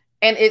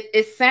 And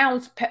it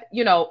sounds,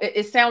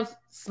 it sounds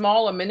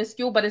small or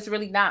minuscule, but it's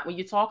really not. When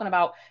you're talking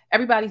about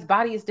everybody's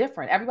body is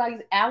different.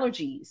 Everybody's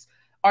allergies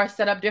are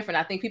set up different.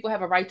 I think people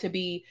have a right to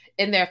be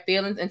in their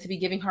feelings and to be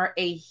giving her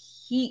a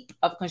heap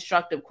of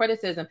constructive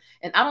criticism.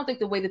 And I don't think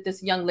the way that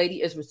this young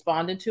lady is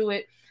responding to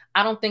it,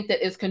 I don't think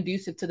that is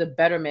conducive to the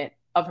betterment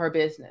of her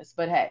business.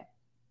 But hey,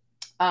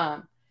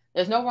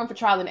 there's no room for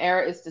trial and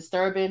error. It's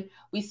disturbing.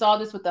 We saw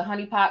this with the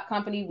Honey Pot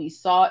Company. We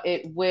saw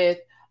it with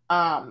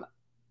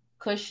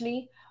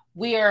Kushney.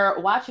 We are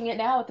watching it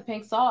now with the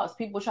pink sauce.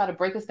 People try to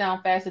break us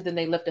down faster than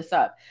they lift us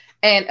up.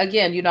 And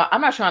again,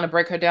 I'm not trying to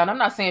break her down. I'm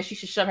not saying she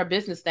should shut her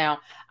business down.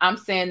 I'm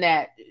saying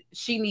that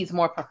she needs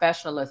more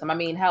professionalism. I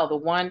mean, hell, the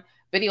one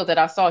video that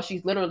I saw,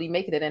 she's literally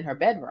making it in her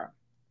bedroom.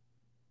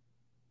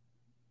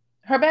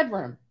 Her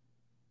bedroom,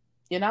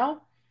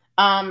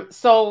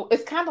 So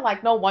it's kind of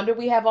like, no wonder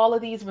we have all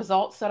of these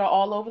results that are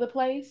all over the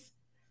place.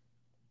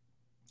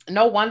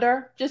 No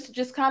wonder,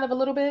 just kind of a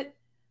little bit.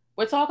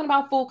 We're talking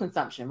about food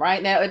consumption,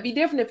 right? Now, it'd be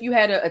different if you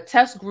had a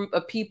test group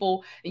of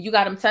people and you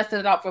got them testing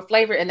it out for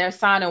flavor and they're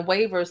signing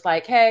waivers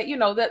like, hey,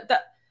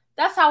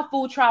 that's how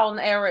food trial and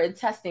error and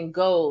testing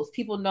goes.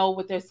 People know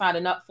what they're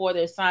signing up for.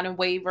 They're signing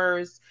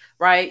waivers,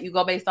 right? You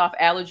go based off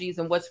allergies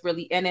and what's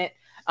really in it,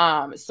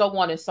 so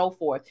on and so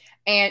forth.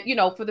 And,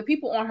 for the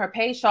people on her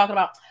page talking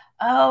about,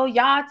 oh,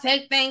 y'all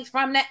take things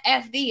from the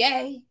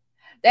FDA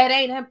that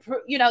ain't,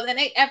 that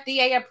ain't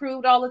FDA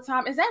approved all the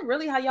time. Is that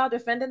really how y'all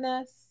defending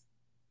this?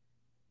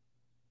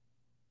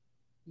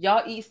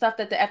 Y'all eat stuff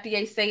that the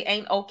FDA say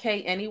ain't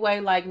okay anyway.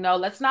 Like, no,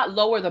 let's not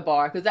lower the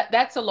bar because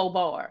that's a low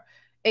bar.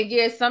 And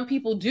yes, some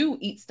people do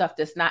eat stuff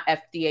that's not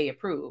FDA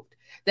approved.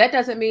 That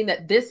doesn't mean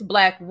that this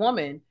Black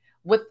woman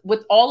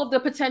with all of the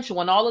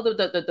potential and all of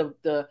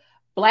the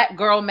Black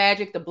girl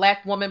magic, the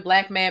Black woman,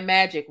 Black man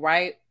magic,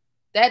 right?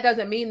 That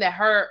doesn't mean that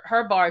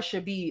her bar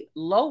should be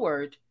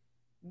lowered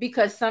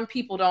because some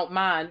people don't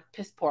mind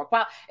piss pork.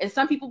 Well, and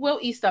some people will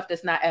eat stuff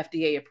that's not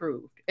FDA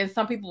approved. And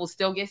some people will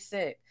still get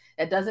sick.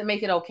 That doesn't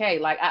make it okay.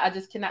 Like, I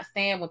just cannot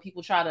stand when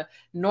people try to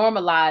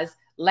normalize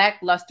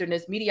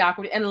lacklusterness,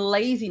 mediocrity, and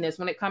laziness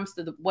when it comes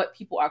to what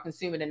people are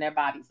consuming in their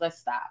bodies. Let's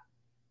stop.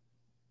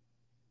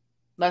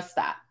 Let's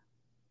stop.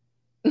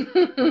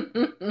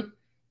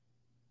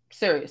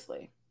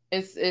 Seriously,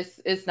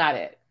 it's not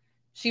it.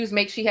 She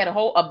had a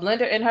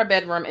blender in her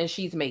bedroom and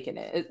she's making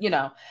it,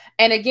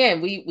 And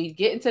again, we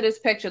get into this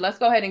picture. Let's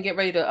go ahead and get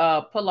ready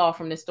to pull off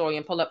from this story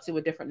and pull up to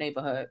a different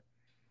neighborhood.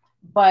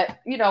 But,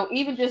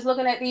 even just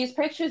looking at these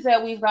pictures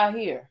that we've got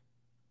here,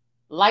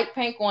 light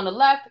pink on the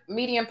left,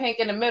 medium pink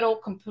in the middle,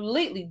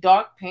 completely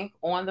dark pink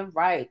on the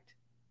right.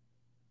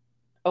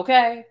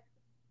 Okay.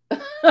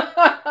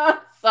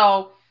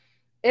 So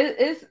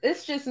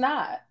it's just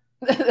not.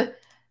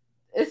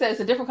 It says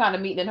a different kind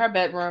of meeting in her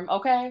bedroom.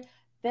 Okay.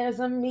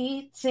 There's a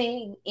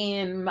meeting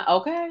in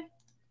okay.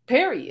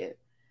 Period.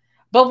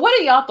 But what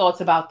are y'all thoughts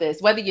about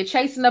this? Whether you're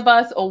chasing the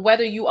bus or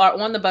whether you are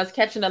on the bus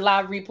catching a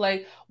live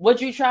replay, would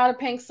you try the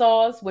pink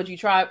sauce? Would you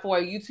try it for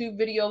a YouTube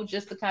video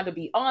just to kind of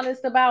be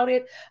honest about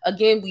it?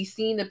 Again, we've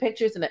seen the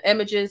pictures and the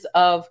images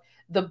of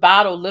the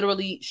bottle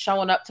literally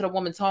showing up to the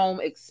woman's home,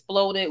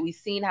 exploded. We've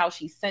seen how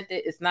she sent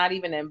it. It's not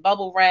even in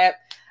bubble wrap.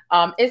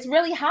 It's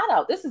really hot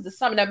out. This is the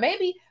summer. Now,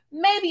 maybe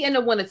in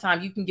the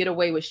wintertime you can get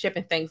away with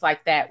shipping things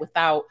like that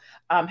without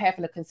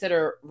having to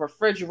consider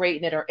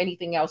refrigerating it or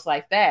anything else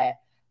like that.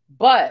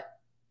 But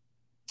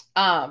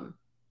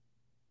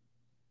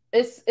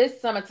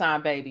it's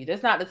summertime, baby.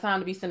 That's not the time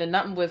to be sending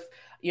nothing with,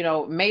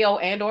 mayo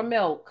and or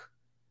milk,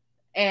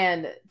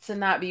 and to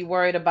not be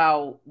worried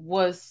about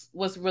what's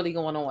really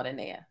going on in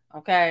there.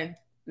 Okay,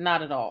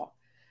 not at all.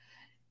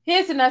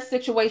 Here's the next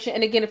situation.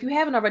 And again, if you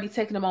haven't already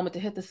taken a moment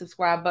to hit the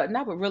subscribe button,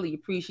 I would really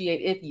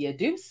appreciate if you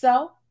do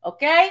so.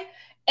 Okay.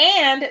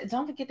 And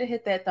don't forget to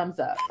hit that thumbs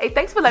up. Hey,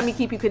 thanks for letting me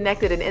keep you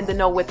connected and in the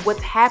know with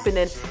what's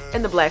happening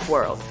in the Black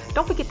world.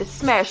 Don't forget to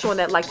smash on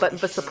that like button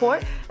for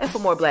support and for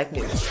more Black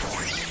news.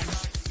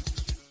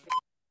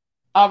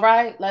 All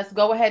right, let's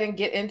go ahead and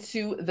get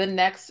into the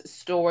next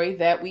story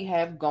that we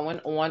have going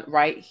on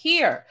right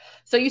here.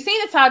 So you've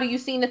seen the title,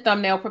 you've seen the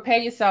thumbnail. Prepare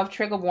yourself,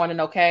 trigger warning,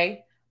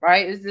 okay?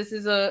 Right? This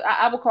is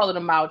I would call it a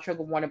mild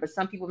trigger warning, but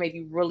some people may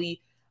be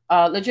really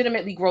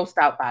legitimately grossed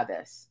out by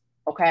this,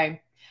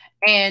 okay?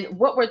 And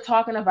what we're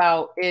talking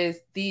about is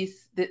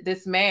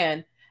this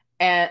man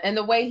and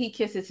the way he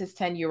kisses his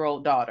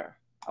 10-year-old daughter,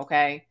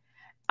 okay?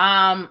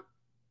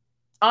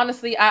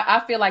 Honestly,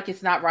 I feel like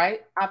it's not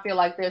right. I feel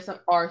like there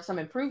are some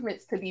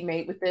improvements to be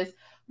made with this,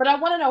 but I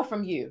want to know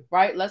from you,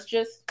 right?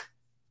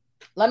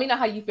 Let me know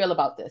how you feel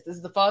about this. This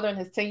is the father and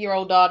his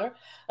 10-year-old daughter.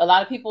 A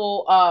lot of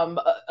people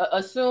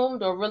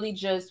assumed or really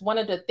just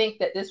wanted to think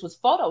that this was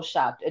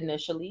photoshopped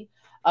initially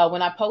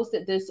when I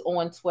posted this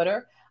on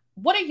Twitter.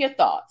 What are your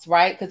thoughts,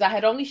 right? Because I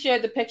had only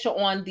shared the picture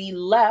on the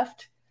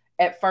left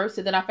at first,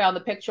 and then I found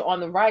the picture on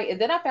the right, and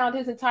then I found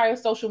his entire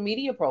social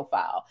media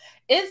profile.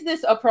 Is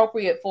this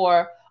appropriate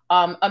for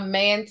a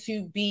man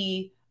to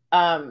be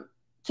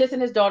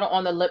kissing his daughter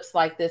on the lips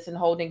like this and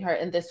holding her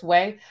in this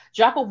way?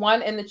 Drop a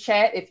 1 in the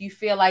chat if you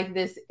feel like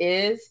this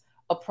is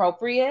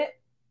appropriate,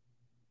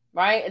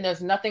 right? And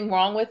there's nothing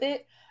wrong with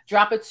it.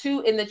 Drop a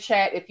 2 in the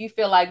chat if you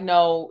feel like,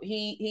 no,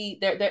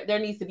 there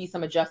needs to be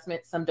some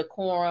adjustment, some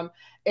decorum.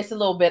 It's a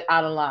little bit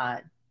out of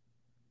line.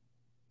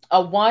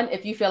 A 1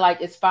 if you feel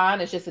like it's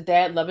fine. It's just a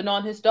dad loving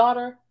on his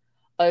daughter.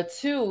 A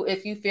 2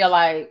 if you feel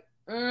like,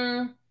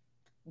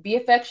 be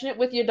affectionate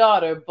with your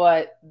daughter,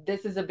 but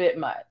this is a bit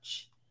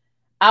much.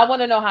 I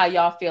want to know how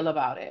y'all feel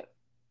about it.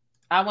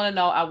 I want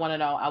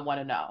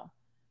to know.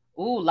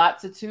 Ooh,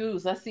 lots of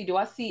 2s. Let's see. Do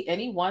I see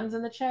any 1s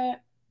in the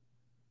chat?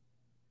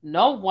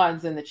 No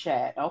 1s in the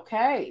chat.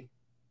 Okay.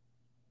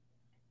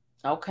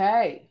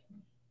 Okay.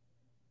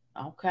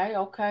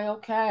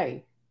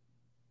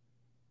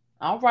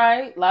 All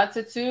right. Lots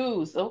of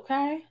 2s.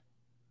 Okay.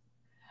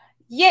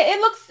 Yeah, it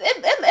looks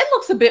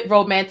a bit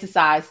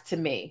romanticized to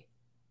me.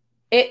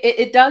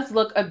 It does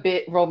look a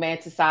bit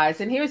romanticized.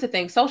 And here's the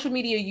thing. Social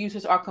media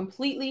users are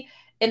completely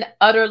and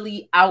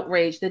utterly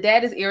outraged. The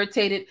dad is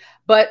irritated,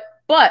 but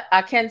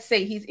I can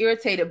say he's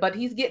irritated, but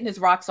he's getting his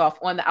rocks off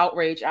on the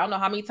outrage. I don't know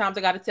how many times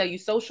I got to tell you,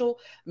 social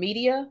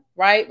media,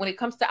 right? When it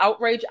comes to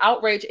outrage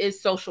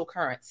is social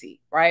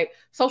currency, right?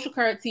 Social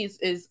currency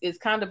is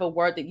kind of a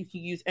word that you can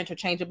use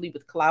interchangeably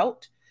with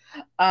clout.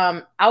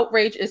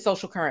 Outrage is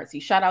social currency.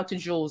 Shout out to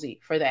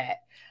Julesy for that.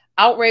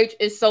 Outrage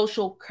is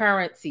social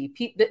currency.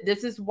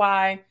 This is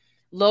why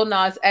Lil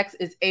Nas X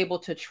is able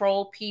to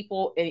troll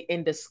people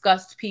and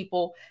disgust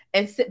people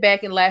and sit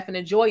back and laugh and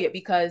enjoy it,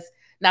 because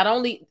not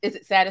only is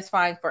it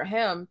satisfying for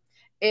him,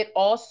 it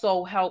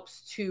also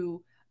helps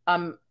to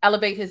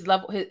elevate his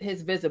level,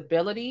 his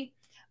visibility,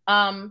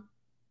 and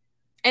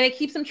it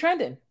keeps him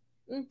trending.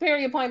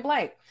 Period, point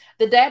blank.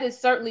 The dad is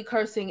certainly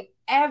cursing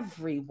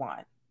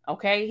everyone.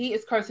 Okay, he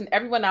is cursing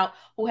everyone out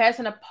who has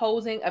an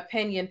opposing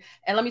opinion.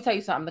 And let me tell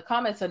you something. The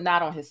comments are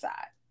not on his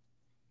side.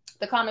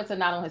 Let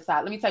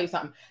me tell you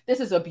something.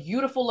 This is a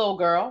beautiful little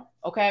girl.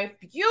 Okay,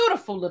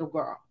 beautiful little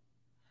girl.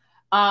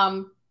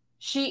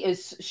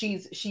 She's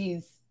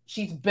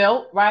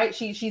built, right?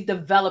 She's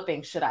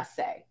developing, should I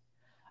say?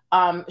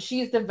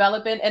 She's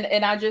developing,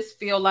 and I just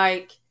feel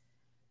like,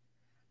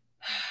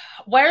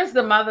 where's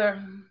the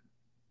mother?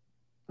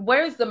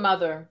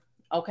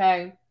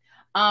 Okay.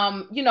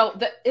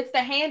 It's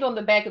the hand on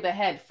the back of the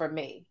head for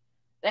me.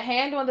 The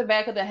hand on the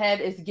back of the head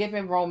is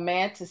giving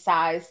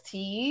romanticized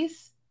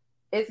tease.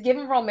 It's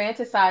giving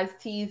romanticized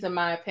tease, in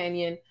my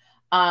opinion.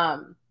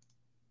 I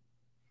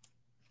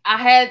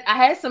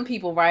had some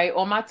people, right,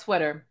 on my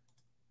Twitter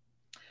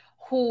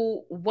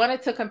who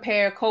wanted to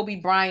compare Kobe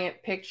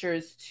Bryant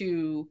pictures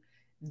to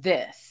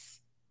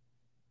this.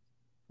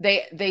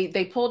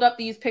 They pulled up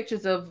these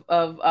pictures of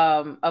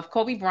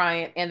Kobe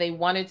Bryant, and they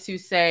wanted to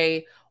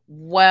say,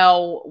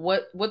 well,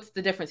 what's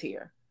the difference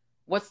here?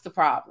 What's the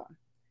problem?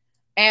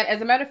 And as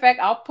a matter of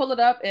fact, I'll pull it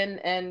up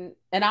and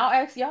I'll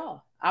ask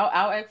y'all.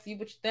 I'll ask you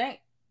what you think.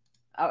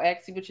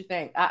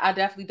 I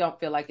definitely don't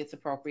feel like it's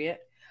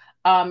appropriate.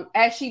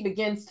 as she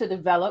begins to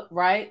develop,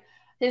 right?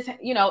 His,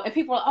 you know, and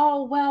people are,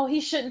 oh, well, he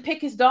shouldn't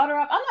pick his daughter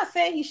up. I'm not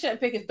saying he shouldn't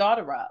pick his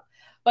daughter up,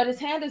 but his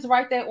hand is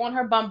right there on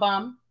her bum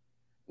bum.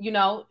 You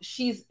know,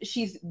 she's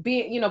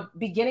being, you know,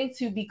 beginning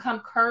to become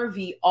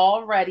curvy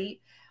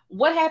already.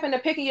 What happened to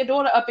picking your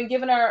daughter up and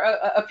giving her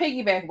a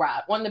piggyback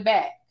ride on the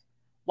back?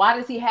 Why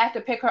does he have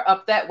to pick her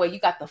up that way? You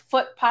got the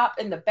foot pop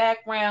in the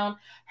background.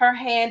 Her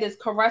hand is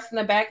caressing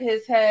the back of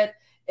his head.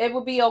 It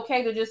would be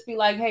okay to just be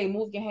like, hey,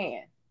 move your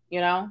hand.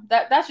 You know,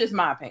 that's just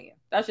my opinion.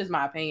 That's just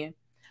my opinion.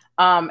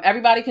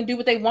 Everybody can do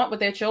what they want with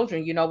their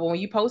children, you know, but when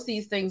you post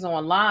these things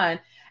online,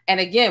 and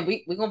again,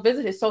 we're going to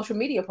visit his social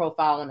media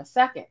profile in a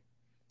second,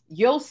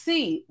 you'll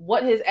see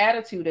what his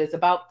attitude is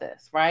about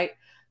this, right?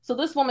 So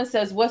this woman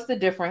says, what's the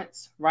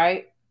difference,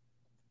 right,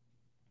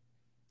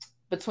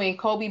 between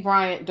Kobe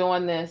Bryant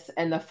doing this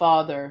and the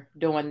father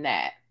doing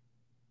that?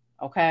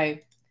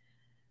 Okay.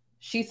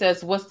 She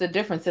says, what's the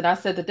difference? And I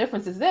said, the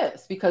difference is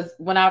this, because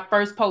when I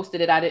first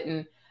posted it, I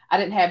didn't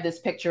have this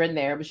picture in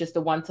there. It was just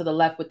the one to the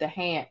left with the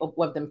hand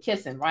of them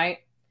kissing, right?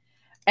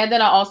 And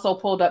then I also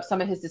pulled up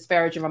some of his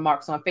disparaging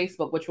remarks on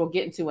Facebook, which we'll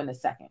get into in a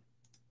second.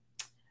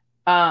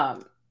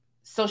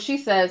 So she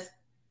says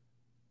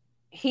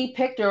he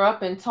picked her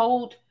up and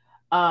told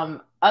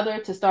other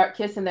to start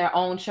kissing their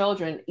own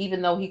children,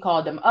 even though he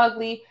called them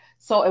ugly.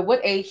 So at what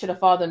age should a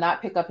father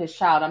not pick up his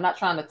child? I'm not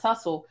trying to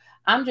tussle.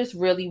 I'm just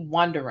really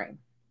wondering.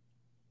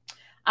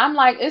 I'm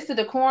like, it's the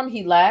decorum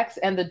he lacks,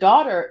 and the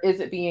daughter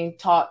isn't being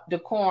taught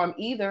decorum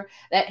either.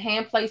 That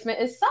hand placement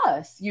is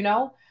sus, you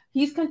know?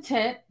 He's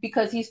content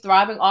because he's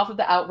thriving off of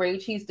the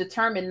outrage. He's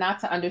determined not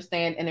to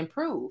understand and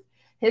improve.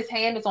 His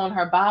hand is on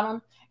her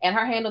bottom, and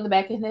her hand on the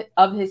back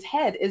of his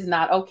head is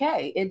not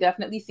okay. It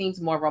definitely seems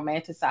more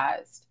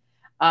romanticized,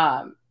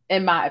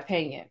 in my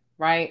opinion,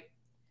 right?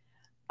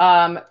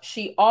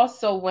 She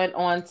also went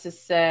on to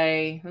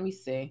say, let me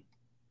see.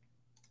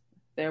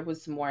 There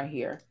was more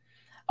here.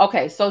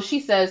 Okay, so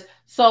she says,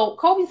 so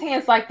Kobe's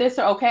hands like this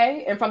are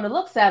okay. And from the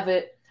looks of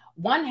it,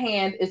 one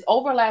hand is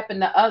overlapping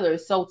the other.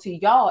 So to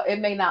y'all, it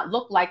may not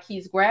look like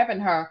he's grabbing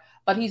her,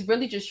 but he's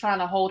really just trying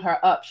to hold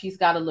her up. She's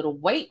got a little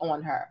weight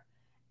on her.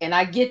 And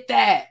I get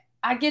that.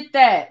 I get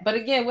that. But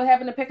again, what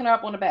happened to picking her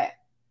up on the back?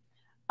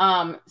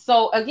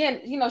 So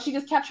again, you know, she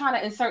just kept trying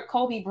to insert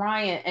Kobe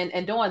Bryant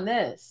and doing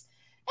this.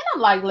 And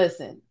I'm like,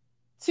 listen,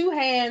 two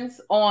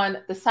hands on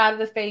the side of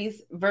the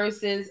face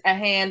versus a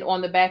hand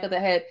on the back of the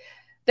head.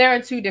 They're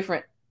in two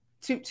different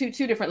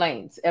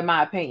lanes, in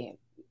my opinion.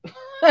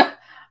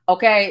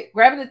 Okay,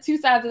 grabbing the two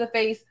sides of the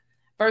face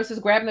versus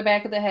grabbing the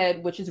back of the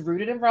head, which is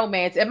rooted in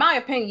romance. In my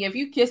opinion, if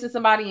you kissing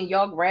somebody and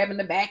y'all grabbing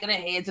the back of their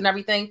heads and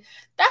everything,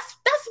 that's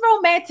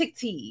romantic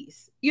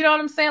tease. You know what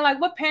I'm saying? Like,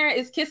 what parent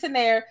is kissing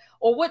their,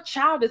 or what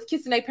child is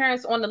kissing their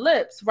parents on the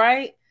lips,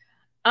 right?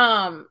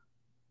 And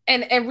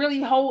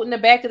really holding the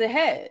back of the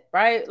head,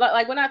 right?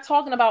 Like we're not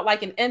talking about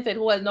like an infant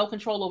who has no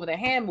control over their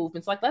hand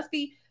movements. Like, let's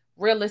be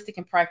realistic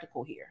and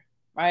practical here,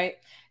 right?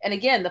 And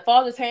again, the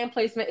father's hand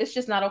placement is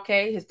just not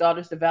okay. His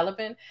daughter's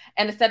developing,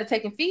 and instead of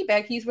taking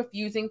feedback, he's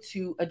refusing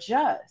to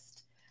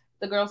adjust.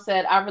 The girl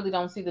said, I really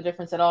don't see the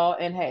difference at all.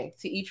 And hey,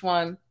 to each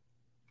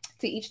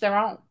their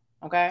own,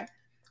 okay?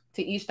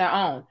 To each their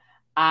own.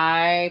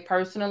 I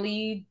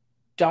personally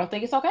don't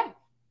think it's okay.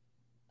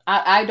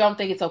 I don't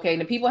think it's okay.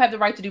 And the people have the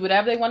right to do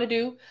whatever they want to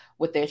do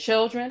with their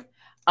children.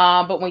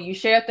 But when you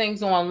share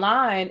things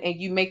online and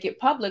you make it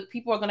public,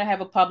 people are going to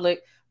have a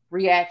public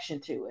reaction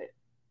to it.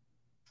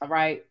 All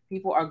right.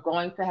 People are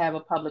going to have a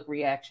public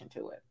reaction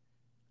to it.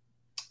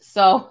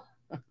 So,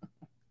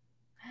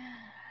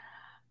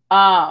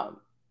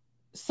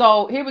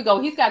 so here we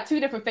go. He's got two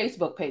different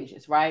Facebook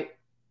pages, right?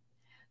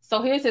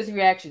 So here's his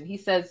reaction. He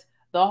says,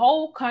 the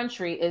whole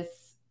country is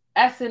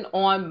essing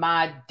on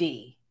my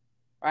D,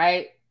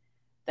 right?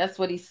 That's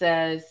what he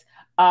says.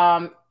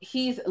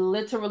 He's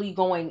literally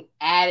going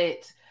at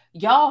it.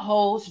 Y'all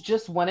hoes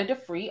just wanted to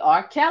free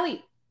R.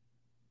 Kelly,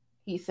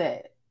 he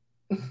said.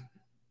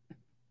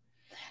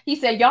 He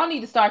said, y'all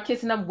need to start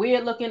kissing them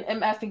weird looking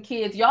MFing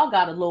kids. Y'all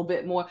got a little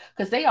bit more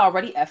because they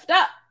already effed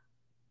up.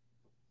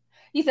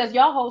 He says,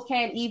 y'all hoes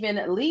can't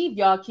even leave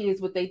y'all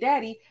kids with their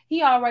daddy.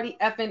 He already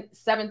effing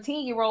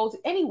 17-year-olds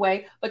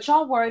anyway, but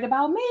y'all worried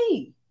about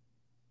me.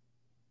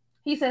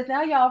 He says,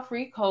 now y'all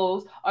freak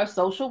hoes are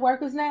social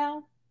workers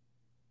now.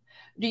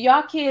 Do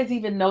y'all kids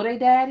even know their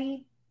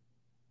daddy?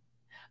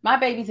 My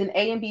baby's an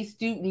A and B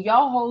student.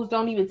 Y'all hoes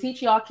don't even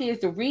teach y'all kids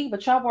to read,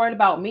 but y'all worried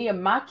about me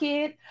and my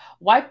kid.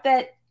 Wipe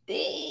that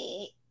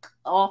dick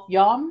off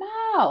y'all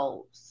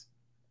mouths.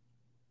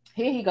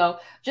 Here you go.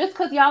 Just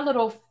because y'all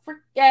little freak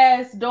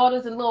ass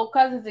daughters and little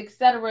cousins,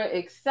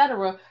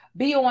 etc.,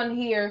 be on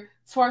here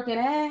twerking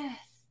ass,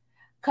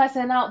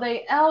 cussing out their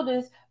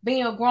elders,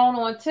 being grown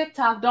on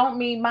TikTok, don't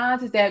mean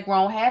mine is that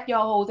grown. Half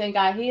y'all hoes ain't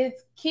got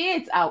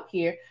kids out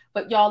here,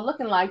 but y'all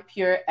looking like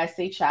pure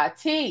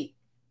SHIT.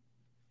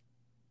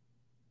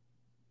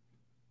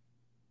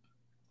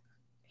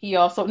 He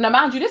also, now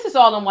mind you, this is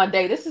all in one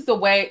day. This is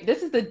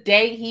the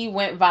day he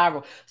went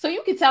viral. So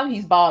you can tell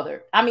he's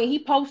bothered. I mean,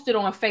 he posted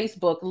on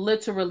Facebook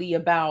literally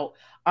about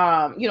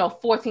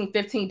 14,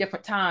 15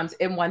 different times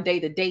in one day,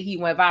 the day he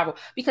went viral,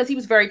 because he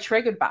was very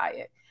triggered by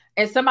it.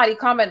 And somebody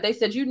commented, they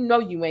said,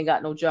 you ain't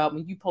got no job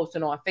when you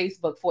posting on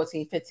Facebook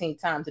 14, 15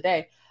 times a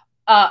day.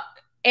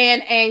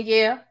 And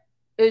yeah,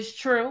 it's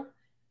true.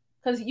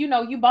 Because,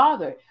 you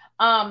bothered.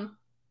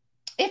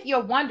 If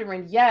you're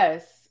wondering,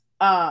 yes,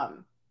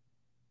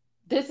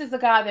 this is the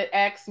guy that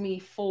asked me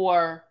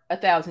for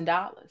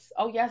 $1,000.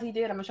 Oh, yes, he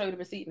did. I'm going to show you the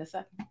receipt in a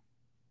second.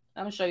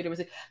 I'm going to show you the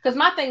receipt. Because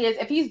my thing is,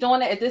 if he's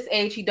doing it at this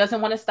age, he doesn't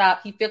want to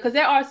stop. Because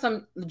there are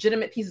some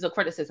legitimate pieces of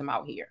criticism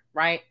out here,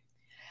 right?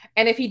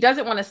 And if he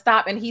doesn't want to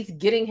stop and he's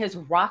getting his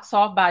rocks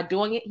off by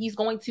doing it, he's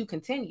going to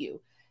continue.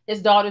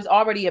 His daughter's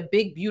already a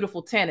big,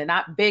 beautiful 10, and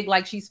not big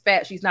like she's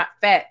fat. She's not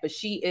fat, but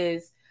she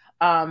is,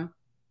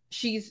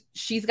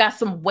 she's got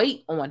some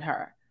weight on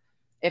her.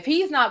 If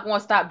he's not going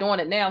to stop doing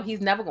it now,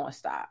 he's never going to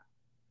stop.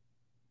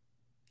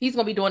 He's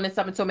going to be doing this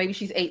up until maybe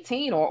she's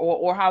 18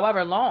 or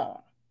however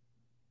long.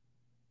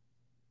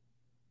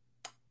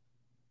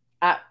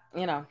 I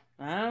don't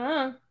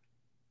know.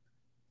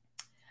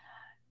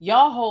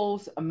 Y'all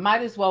hoes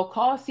might as well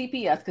call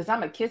CPS, because I'm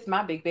going to kiss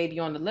my big baby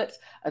on the lips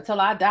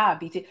until I die,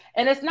 BT.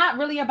 And it's not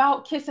really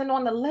about kissing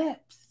on the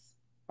lips,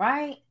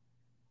 right?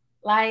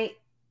 Like,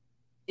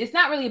 it's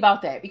not really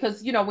about that,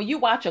 because, when you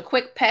watch a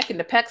quick peck and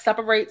the peck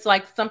separates,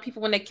 like some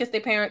people, when they kiss their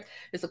parents,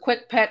 it's a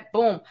quick peck,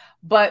 boom.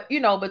 But,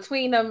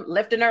 between them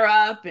lifting her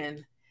up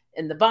and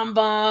the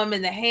bum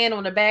and the hand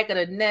on the back of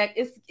the neck,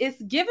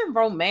 it's giving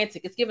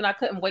romantic. It's giving, I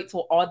couldn't wait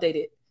till all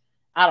day.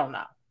 I don't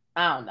know.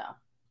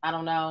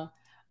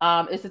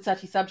 It's a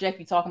touchy subject.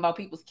 You're talking about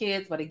people's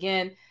kids, but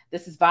again,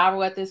 this is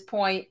viral at this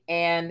point,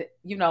 and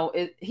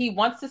he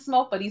wants to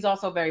smoke, but he's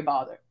also very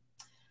bothered.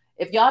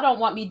 If y'all don't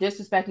want me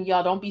disrespecting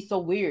y'all, don't be so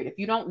weird. If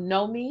you don't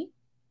know me,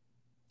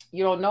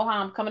 you don't know how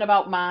I'm coming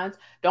about mine,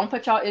 don't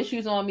put y'all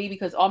issues on me,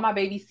 because all my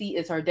baby see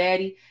is her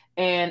daddy,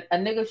 and a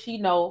nigga she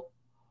know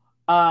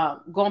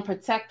gonna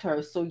protect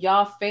her. So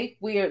y'all fake,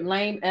 weird,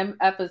 lame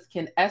MFers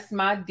can S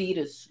my D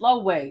the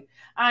slow way.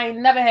 I ain't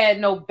never had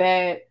no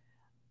bad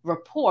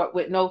report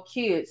with no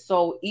kids,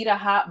 so eat a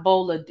hot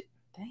bowl of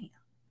damn.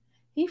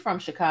 He from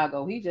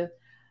Chicago.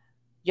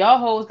 Y'all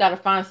hoes got to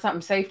find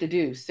something safe to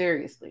do,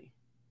 seriously.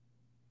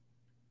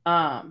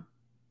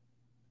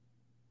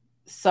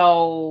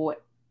 So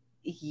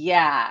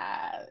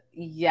yeah.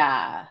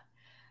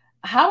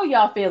 How are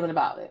y'all feeling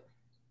about it?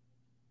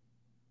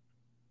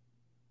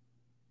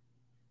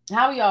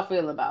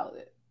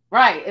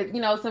 Right.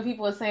 Some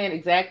people are saying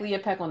exactly a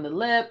peck on the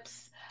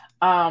lips.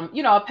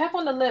 A peck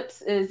on the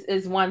lips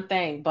is one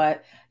thing,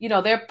 but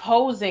they're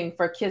posing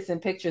for kissing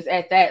pictures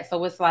at that.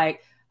 So it's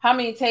like, how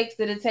many takes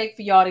did it take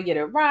for y'all to get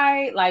it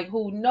right? Like,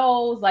 who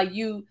knows? Like,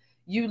 you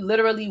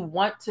literally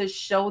want to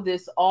show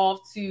this off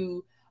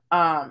to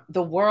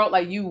the world.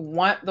 Like, you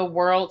want the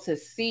world to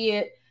see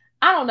it.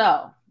 I don't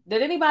know.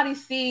 Did anybody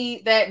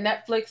see that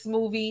Netflix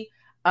movie,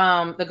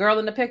 The Girl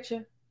in the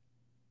Picture?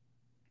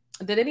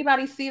 Did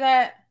anybody see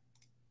that?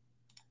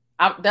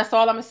 That's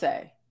all I'm gonna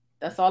say.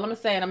 And I'm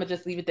going to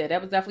just leave it there.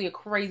 That was definitely a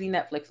crazy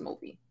Netflix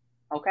movie.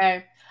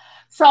 Okay.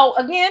 So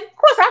again, of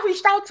course, I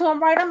reached out to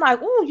him, right? I'm like,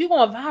 ooh, you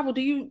going viral.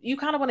 Do you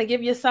kind of want to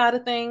give your side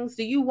of things?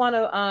 Do you want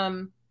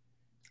to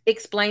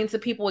explain to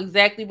people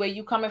exactly where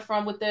you coming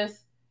from with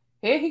this?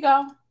 Here you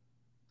go.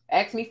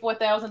 Ask me for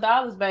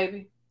 $1,000,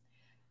 baby.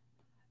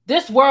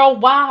 This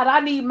worldwide, I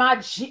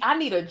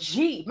need a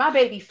G. My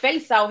baby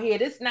face out here.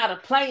 This not a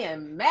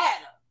playing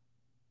matter.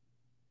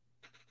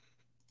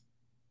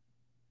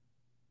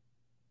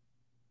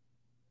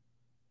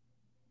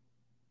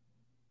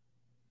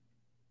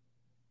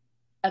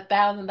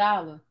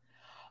 $1,000.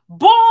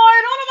 Boy,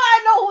 don't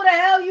nobody know who the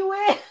hell you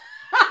is.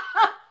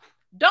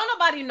 Don't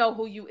nobody know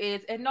who you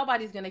is, and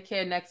nobody's gonna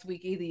care next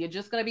week either. You're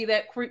just gonna be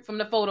that creep from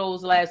the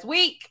photos last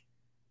week.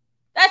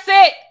 That's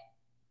it.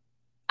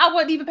 I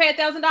wouldn't even pay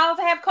 $1,000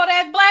 to have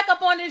Kodak Black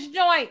up on this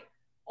joint,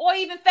 or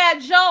even Fat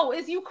Joe.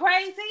 Is you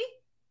crazy?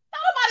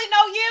 Nobody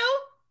know you.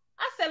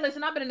 I said,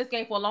 listen, I've been in this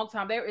game for a long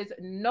time. There is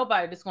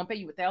nobody that's gonna pay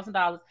you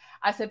 $1,000.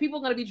 I said, people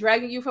are gonna be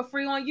dragging you for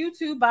free on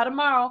YouTube by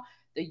tomorrow.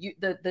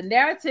 The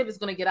narrative is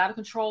going to get out of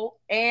control,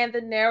 and the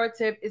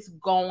narrative is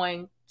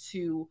going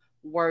to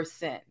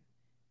worsen.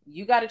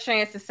 You got a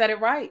chance to set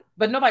it right,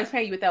 but nobody's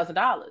paying you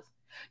 $1,000.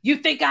 You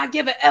think I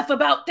give a F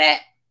about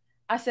that?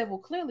 I said, well,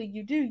 clearly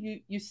you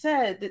do. You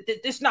said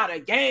that this not a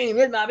game.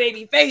 It's my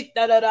baby face.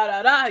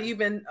 You've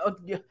been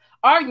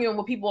arguing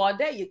with people all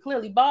day. You're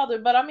clearly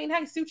bothered, but I mean,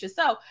 hey, suit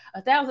yourself.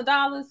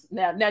 $1,000.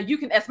 Now you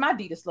can S my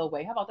D the slow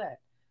way. How about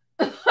that?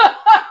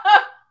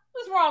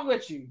 What's wrong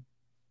with you?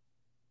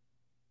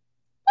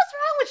 What's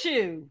wrong with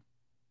you?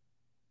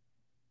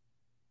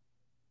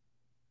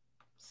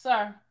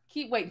 Sir,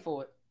 keep waiting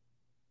for it.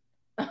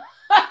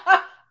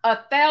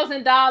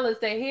 $1,000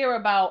 to hear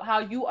about how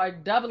you are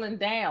doubling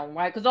down,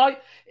 right? Because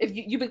if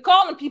you've been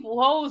calling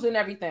people hoes and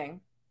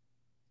everything,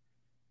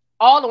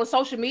 all on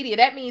social media,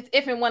 that means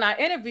if and when I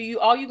interview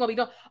you, all you're gonna be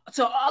doing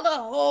to all the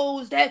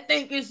hoes that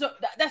think is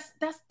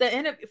that's the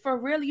interview for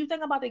real. You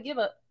think I'm about to give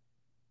a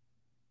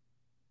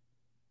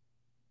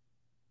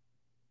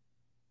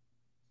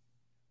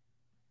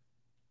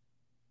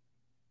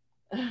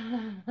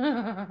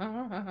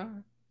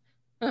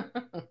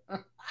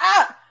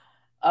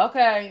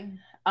Okay.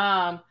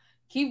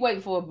 Keep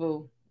waiting for a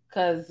boo,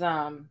 cause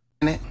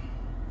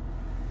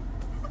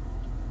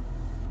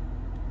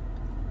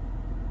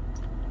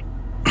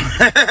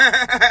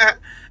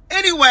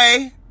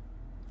Anyway.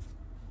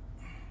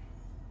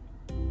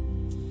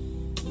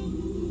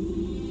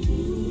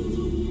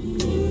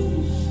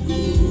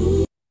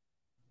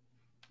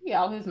 he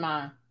out his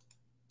mind.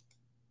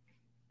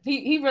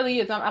 He really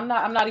is. I'm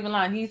not even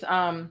lying. He's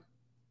out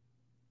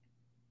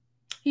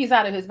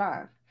of his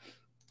mind.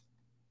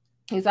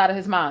 He's out of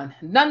his mind.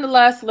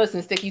 Nonetheless,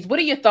 listen, Stickies, what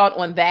are your thoughts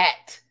on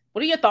that?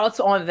 What are your thoughts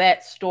on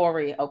that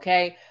story?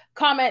 Okay.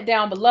 Comment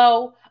down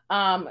below.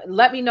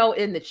 Let me know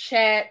in the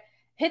chat.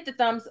 Hit the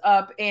thumbs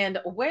up. And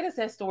where does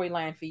that story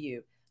land for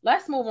you?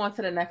 Let's move on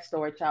to the next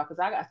story, child, because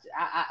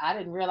I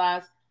didn't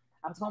realize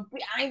I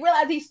didn't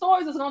realize these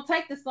stories was gonna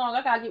take this long.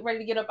 I gotta get ready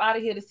to get up out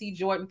of here to see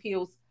Jordan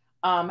Peele's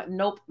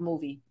Nope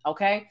movie.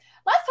 Okay,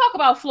 let's talk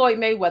about Floyd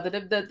Mayweather.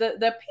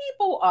 The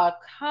people are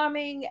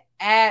coming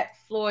at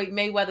Floyd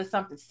Mayweather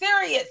something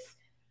serious.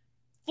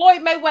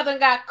 Floyd Mayweather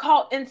got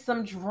caught in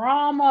some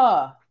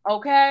drama.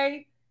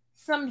 Okay,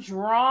 some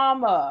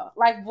drama.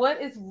 Like,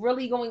 what is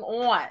really going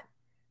on?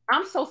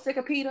 I'm so sick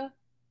of Peter.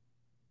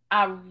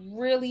 I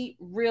really,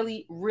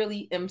 really,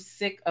 really am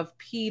sick of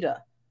Peter.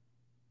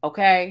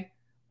 Okay.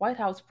 White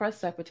House press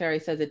secretary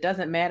says it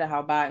doesn't matter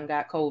how Biden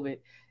got COVID.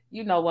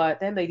 You know what?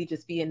 That lady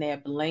just be in there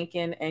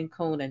blinking and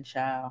cooning,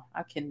 child.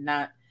 I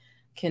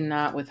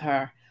cannot with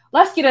her.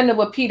 Let's get into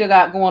what Peter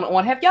got going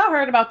on. Have y'all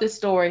heard about this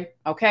story?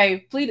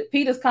 Okay.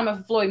 Peter's coming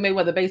for Floyd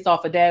Mayweather based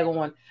off a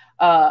daggone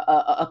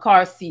a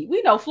car seat.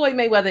 We know Floyd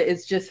Mayweather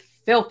is just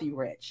filthy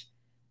rich.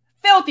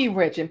 Filthy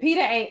rich. And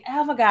Peter ain't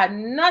ever got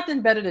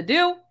nothing better to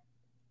do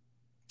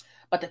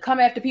but to come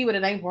after people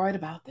that ain't worried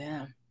about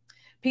them.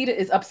 Peter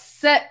is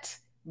upset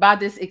by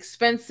this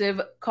expensive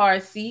car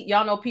seat.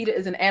 Y'all know Peter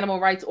is an animal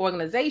rights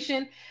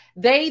organization.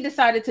 They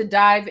decided to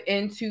dive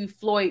into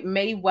Floyd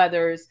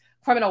Mayweather's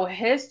criminal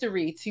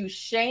history to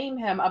shame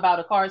him about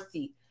a car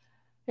seat.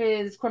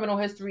 His criminal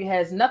history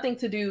has nothing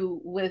to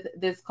do with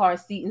this car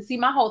seat. And see,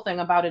 my whole thing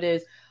about it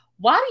is,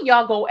 why do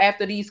y'all go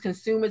after these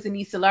consumers and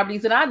these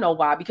celebrities? And I know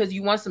why, because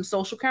you want some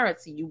social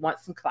currency. You want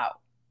some clout.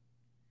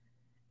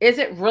 Is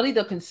it really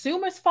the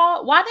consumer's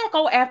fault? Why not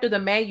go after the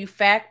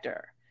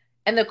manufacturer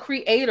and the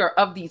creator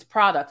of these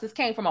products? This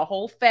came from a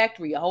whole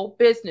factory, a whole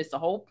business, a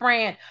whole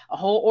brand, a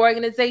whole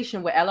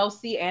organization with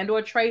LLC and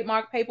or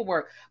trademark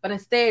paperwork. But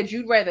instead,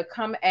 you'd rather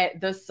come at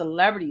the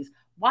celebrities.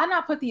 Why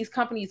not put these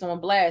companies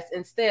on blast?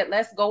 Instead,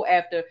 let's go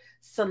after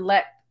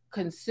select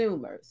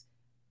consumers.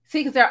 See,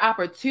 because they're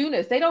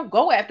opportunists. They don't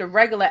go after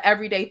regular,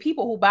 everyday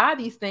people who buy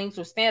these things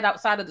or stand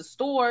outside of the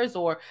stores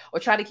or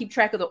try to keep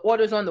track of the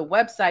orders on the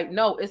website.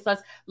 No, it's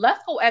let's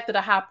go after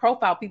the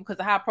high-profile people, because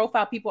the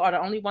high-profile people are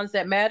the only ones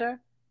that matter.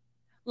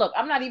 Look,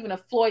 I'm not even a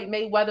Floyd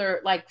Mayweather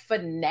like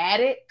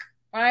fanatic,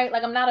 right?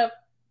 Like I'm not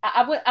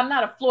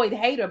a Floyd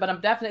hater, but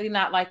I'm definitely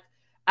not like,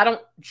 I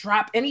don't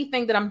drop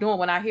anything that I'm doing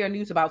when I hear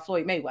news about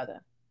Floyd Mayweather.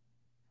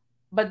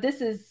 But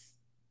this is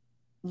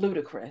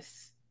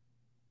ludicrous.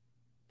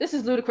 This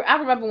is ludicrous. I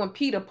remember when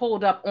Peter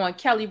pulled up on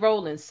Kelly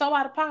Rowland so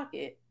out of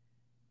pocket.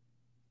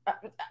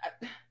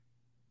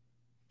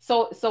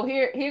 So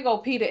here go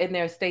Peter in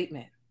their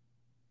statement.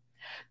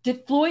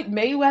 Did Floyd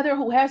Mayweather,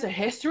 who has a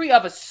history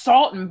of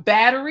assault and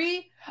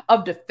battery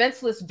of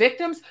defenseless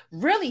victims,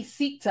 really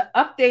seek to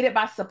update it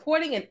by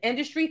supporting an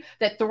industry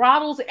that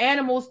throttles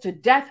animals to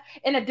death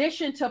in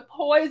addition to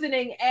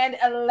poisoning and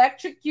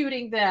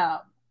electrocuting them?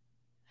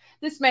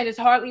 This man is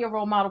hardly a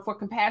role model for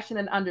compassion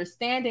and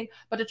understanding,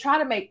 but to try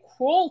to make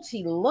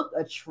cruelty look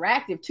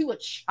attractive to a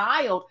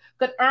child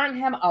could earn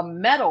him a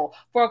medal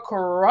for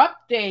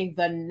corrupting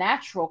the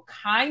natural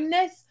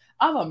kindness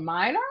of a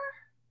minor.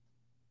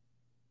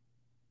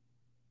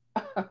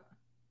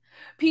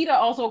 Peter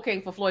also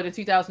came for Floyd in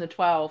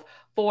 2012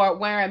 for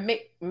wearing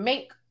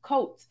mink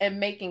coats and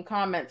making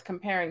comments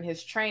comparing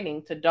his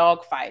training to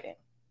dog fighting.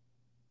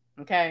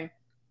 Okay.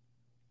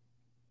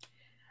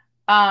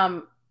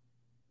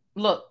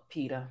 Look,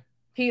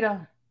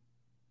 Peter,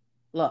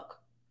 look.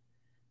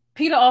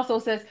 Peter also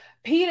says,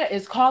 Peter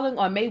is calling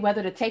on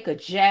Mayweather to take a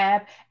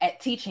jab at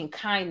teaching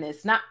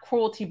kindness, not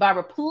cruelty, by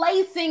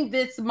replacing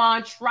this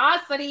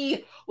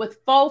monstrosity with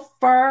faux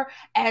fur,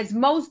 as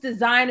most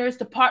designers,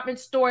 department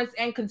stores,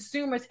 and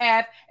consumers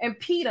have, and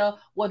Peter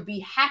would be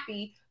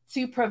happy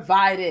to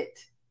provide it.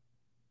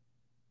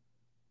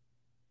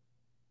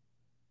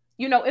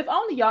 You know, if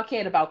only y'all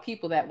cared about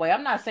people that way.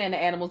 I'm not saying the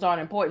animals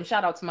aren't important.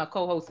 Shout out to my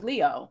co-host,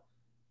 Leo.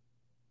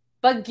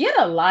 But get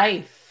a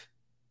life.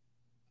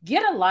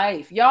 Get a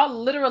life. Y'all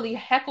literally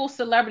heckle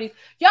celebrities.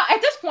 Y'all,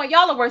 at this point,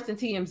 y'all are worse than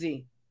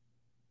TMZ.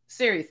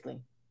 Seriously.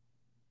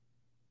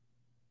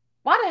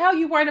 Why the hell are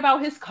you worried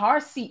about his car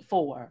seat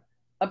for?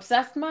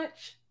 Obsessed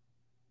much?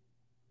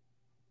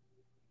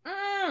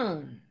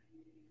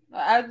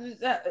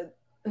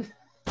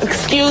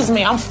 Excuse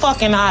me, I'm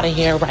fucking out of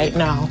here right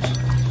now.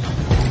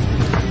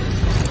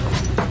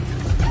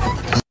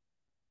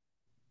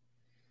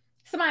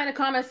 Somebody in the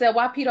comments said,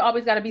 why Peter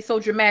always got to be so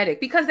dramatic?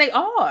 Because they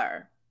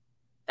are.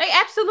 They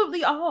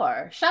absolutely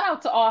are. Shout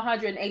out to all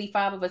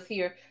 185 of us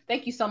here.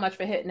 Thank you so much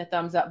for hitting the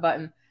thumbs up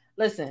button.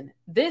 Listen,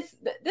 this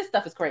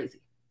stuff is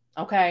crazy.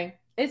 Okay?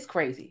 It's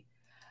crazy.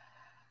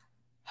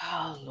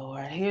 Oh,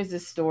 Lord. Here's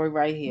this story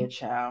right here,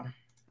 child.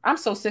 I'm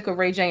so sick of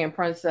Ray J and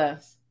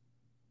Princess.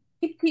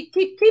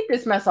 Keep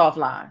this mess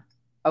offline.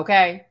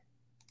 Okay?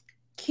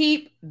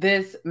 Keep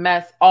this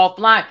mess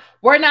offline.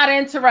 We're not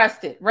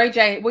interested. Ray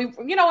J,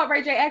 you know what,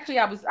 Ray J? Actually,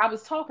 I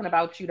was talking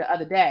about you the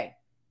other day.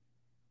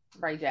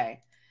 Ray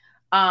J.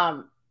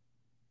 What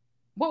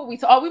were we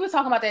talking? Oh, we were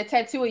talking about that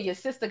tattoo your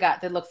sister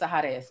got that looks a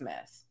hot ass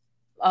mess.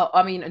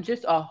 I mean,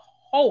 just a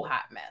whole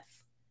hot mess.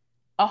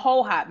 A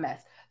whole hot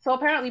mess. So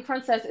apparently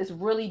Princess is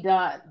really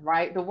done,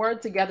 right? The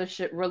word together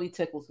shit really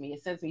tickles me.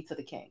 It sends me to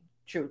the king,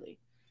 truly.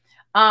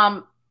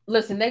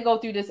 Listen, they go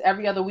through this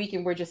every other week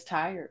and we're just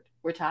tired.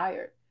 We're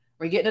tired.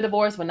 We're getting a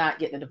divorce. We're not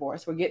getting a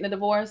divorce. We're getting a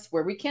divorce.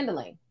 We're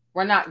rekindling.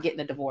 We're not getting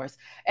a divorce.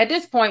 At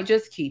this point,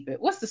 just keep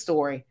it. What's the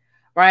story?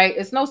 Right?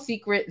 It's no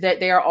secret that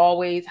they are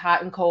always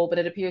hot and cold, but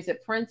it appears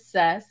that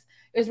Princess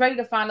is ready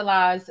to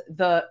finalize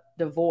the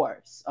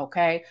divorce.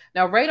 Okay.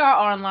 Now,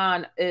 Radar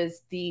Online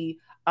is the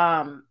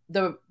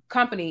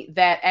company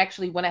that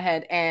actually went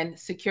ahead and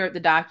secured the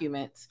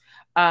documents.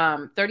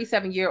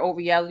 37-year-old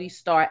reality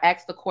star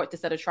asked the court to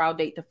set a trial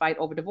date to fight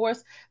over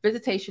divorce,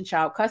 visitation,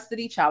 child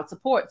custody, child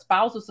support,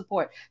 spousal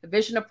support,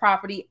 division of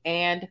property,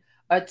 and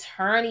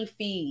attorney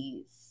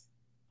fees.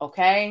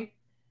 Okay.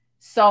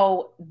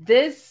 So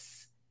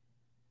this,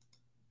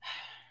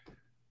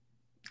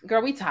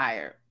 girl, we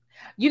tired.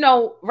 You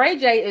know, Ray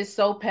J is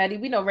so petty.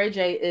 We know Ray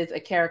J is a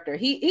character.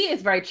 He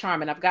is very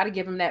charming. I've got to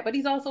give him that, but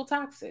he's also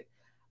toxic.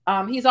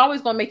 He's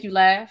always going to make you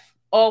laugh.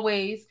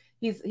 Always.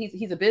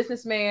 He's a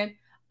businessman.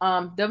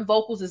 Them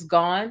vocals is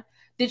gone.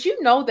 Did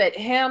you know that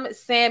him,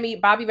 Sammy,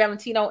 Bobby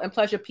Valentino, and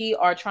Pleasure P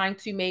are trying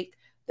to make,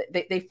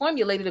 they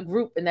formulated a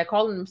group and they're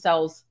calling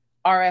themselves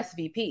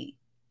RSVP.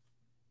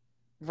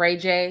 Ray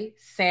J,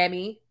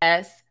 Sammy,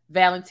 S,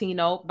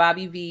 Valentino,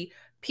 Bobby V,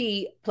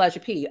 P,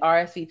 Pleasure P,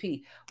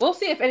 RSVP. We'll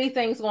see if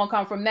anything's going to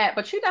come from that.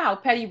 But you know how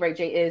petty Ray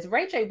J is.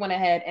 Ray J went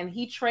ahead and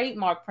he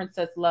trademarked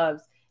Princess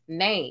Love's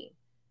name.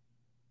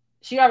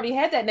 She already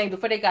had that name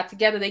before they got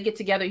together. They get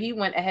together. He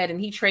went ahead and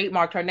he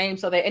trademarked her name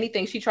so that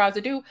anything she tries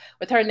to do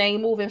with her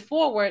name moving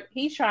forward,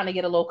 he's trying to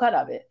get a little cut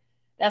of it.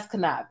 That's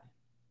conniving.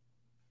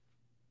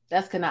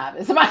 That's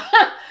conniving. Somebody,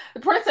 the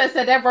Princess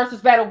said that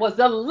versus battle was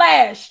the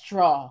last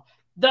straw.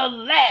 The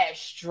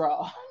last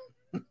straw.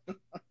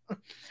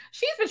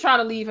 She's been trying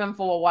to leave him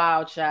for a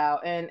while,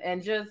 child.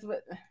 And just,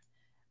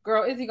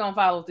 girl, is he going to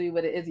follow through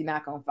with it? Is he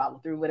not going to follow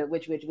through with it?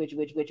 Which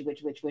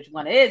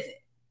one is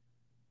it?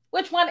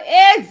 Which one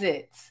is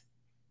it?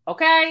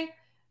 Okay,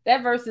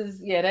 that versus,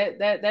 yeah,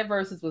 that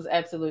versus was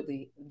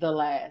absolutely the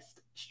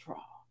last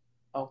straw.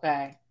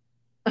 Okay,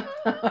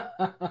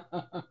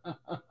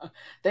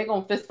 they're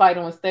gonna fist fight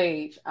on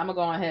stage. I'm gonna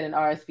go ahead and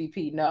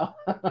RSVP. No,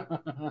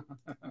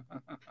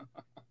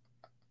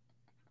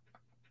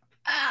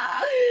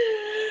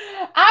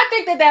 I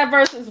think that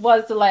versus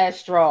was the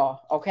last straw.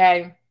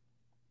 Okay.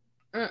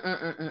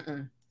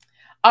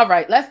 All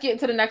right, let's get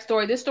into the next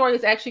story. This story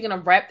is actually gonna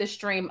wrap this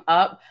stream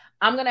up.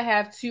 I'm going to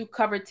have to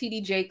cover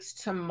TD Jakes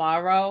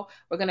tomorrow.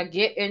 We're going to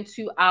get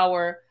into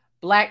our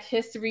Black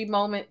History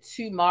moment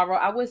tomorrow.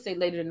 I would say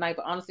later tonight,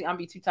 but honestly, I'm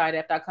be too tired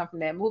after I come from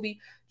that movie.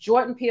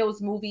 Jordan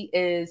Peele's movie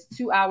is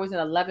 2 hours and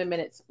 11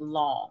 minutes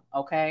long,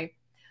 okay?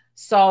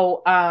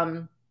 So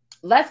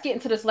let's get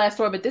into this last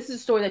story, but this is a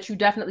story that you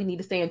definitely need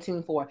to stay in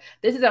tune for.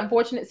 This is an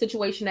unfortunate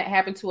situation that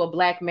happened to a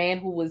Black man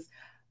who was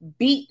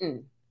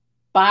beaten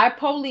by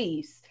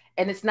police,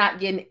 and it's not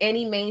getting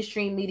any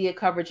mainstream media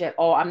coverage at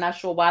all. I'm not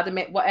sure why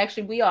well,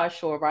 actually, we are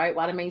sure, right?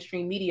 Why the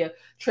mainstream media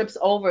trips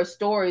over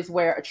stories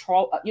where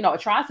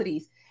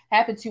atrocities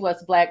happen to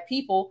us Black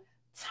people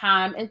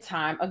time and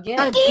time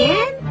again.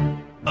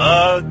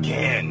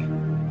 Again.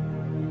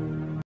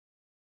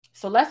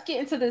 So let's get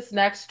into this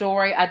next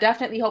story. I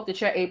definitely hope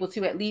that you're able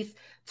to at least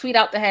tweet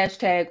out the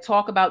hashtag,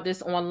 talk about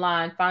this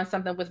online, find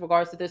something with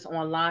regards to this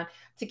online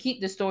to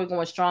keep this story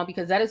going strong,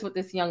 because that is what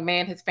this young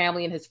man, his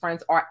family, and his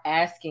friends are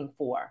asking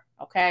for.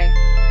 Okay.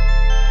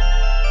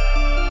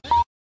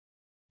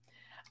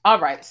 All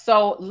right.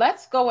 So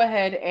let's go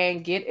ahead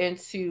and get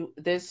into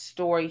this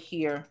story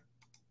here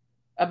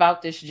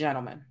about this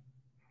gentleman.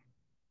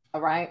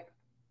 All right.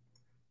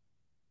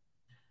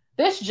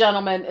 This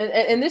gentleman,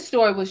 and this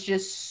story was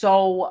just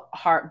so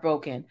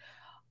heartbroken.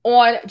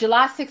 On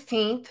July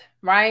 16th,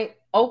 right,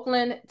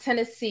 Oakland,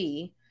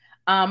 Tennessee,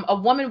 a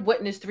woman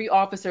witnessed 3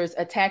 officers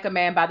attack a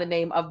man by the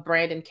name of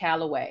Brandon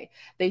Calloway.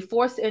 They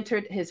force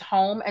entered his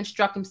home and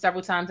struck him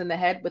several times in the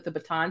head with a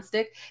baton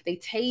stick. They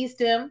tased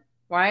him,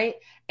 right?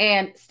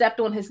 And stepped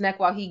on his neck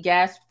while he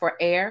gasped for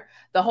air.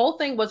 The whole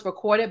thing was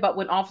recorded, but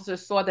when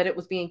officers saw that it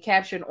was being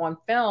captured on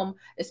film,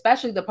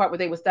 especially the part where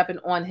they were stepping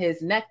on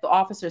his neck, the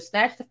officers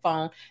snatched the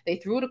phone, they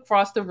threw it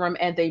across the room,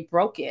 and they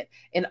broke it.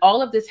 And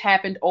all of this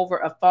happened over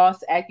a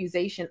false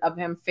accusation of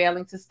him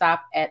failing to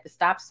stop at the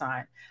stop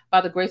sign.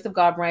 By the grace of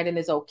God, Brandon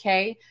is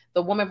okay.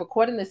 The woman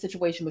recording this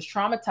situation was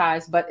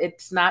traumatized, but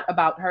it's not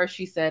about her.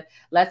 She said,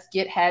 let's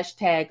get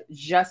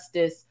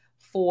 #justice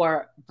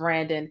for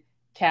Brandon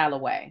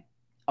Calloway.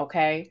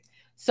 Okay.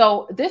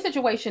 So this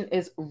situation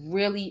is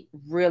really,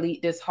 really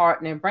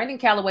disheartening. Brandon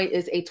Calloway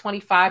is a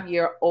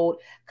 25-year-old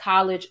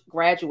college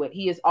graduate.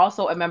 He is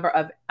also a member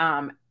of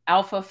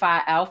Alpha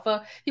Phi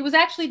Alpha. He was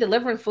actually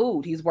delivering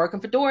food. He's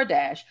working for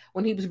DoorDash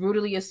when he was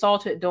brutally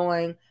assaulted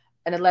during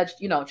an alleged,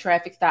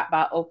 traffic stop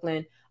by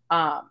Oakland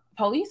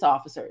police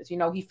officers.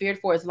 He feared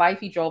for his life.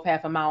 He drove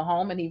half a mile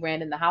home and he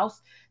ran in the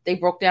house. They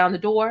broke down the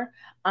door.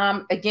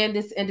 Again,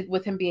 this ended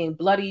with him being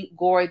bloody,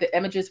 gory. The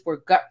images were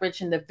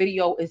gut-wrenching. The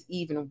video is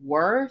even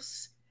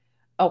worse.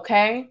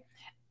 Okay.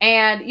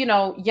 And,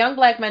 young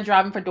black men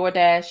driving for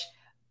DoorDash.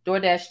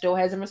 DoorDash still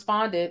hasn't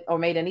responded or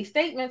made any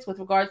statements with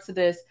regards to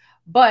this.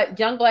 But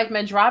young black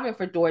men driving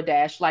for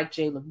DoorDash, like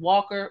Jalen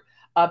Walker,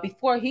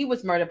 before he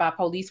was murdered by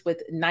police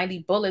with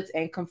 90 bullets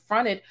and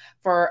confronted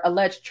for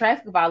alleged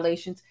traffic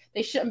violations,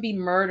 they shouldn't be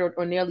murdered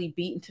or nearly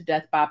beaten to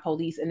death by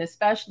police. And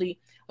especially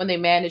when they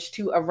managed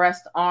to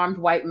arrest armed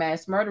white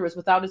mass murderers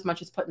without as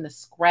much as putting a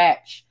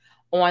scratch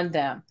on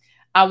them.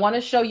 I want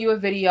to show you a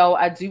video.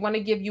 I do want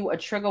to give you a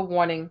trigger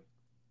warning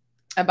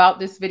about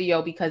this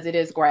video because it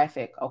is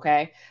graphic.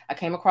 Okay. I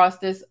came across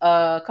this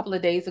a couple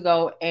of days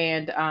ago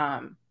and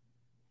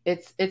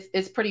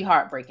it's pretty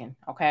heartbreaking.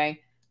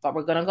 Okay. But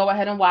we're going to go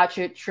ahead and watch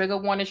it. Trigger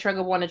warning,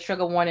 trigger warning,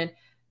 trigger warning.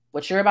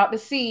 What you're about to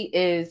see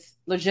is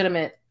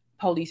legitimate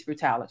police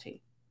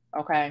brutality.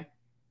 Okay.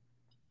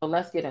 So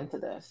let's get into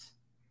this.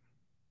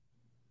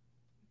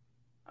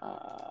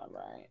 All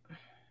right.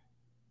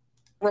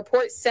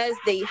 Report says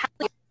the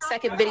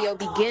second video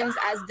begins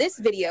as this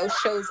video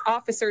shows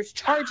officers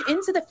charge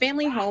into the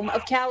family home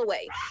of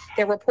Calloway.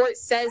 Their report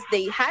says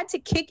they had to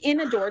kick in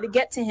a door to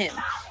get to him.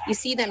 You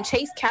see them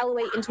chase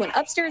Calloway into an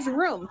upstairs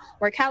room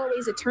where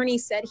Calloway's attorney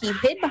said he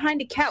hid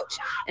behind a couch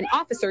and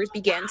officers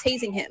began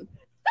tasing him.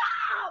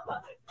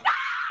 Stop!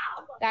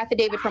 Stop! The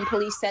affidavit from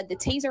police said the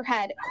taser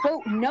had,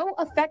 quote, no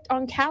effect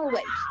on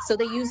Calloway, so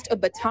they used a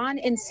baton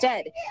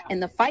instead,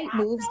 and the fight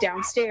moves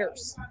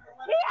downstairs.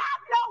 He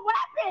has no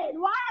weapon.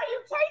 Why are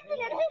you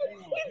chasing at him?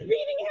 He's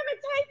beating him and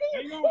chasing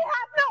him. He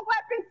has no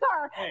weapon,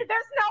 sir.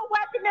 There's no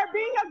weapon. They're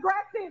being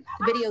aggressive.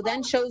 The video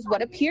then shows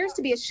what appears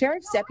to be a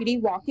sheriff's deputy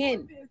walk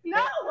in.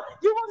 No,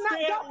 you will not.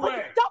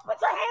 Don't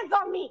put your hands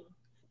on me.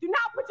 Do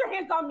not put your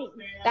hands on me.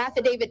 The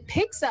affidavit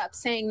picks up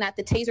saying that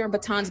the taser and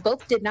batons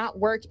both did not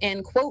work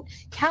and, quote,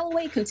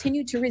 Calloway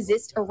continued to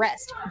resist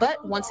arrest,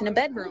 but once in a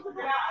bedroom.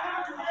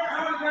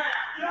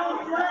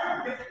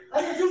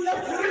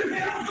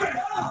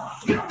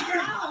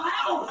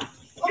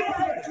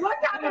 Look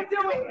how they're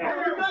doing him.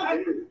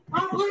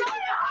 Stop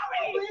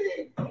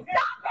hitting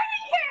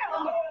him.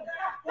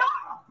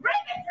 Stop.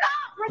 Brandon,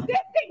 stop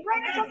resisting.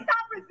 Brandon, just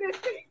stop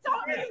resisting.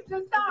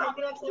 Just stop.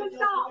 Just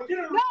stop. No.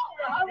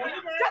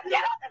 Just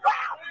get on the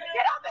ground.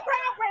 Get on the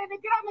ground, Brandon.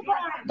 Get on the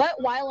ground. But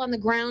while on the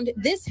ground,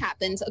 this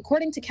happens,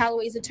 according to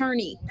Calloway's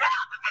attorney.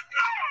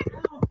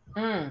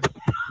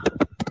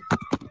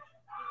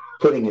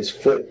 Putting his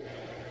foot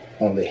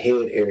on the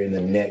head area and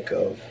the neck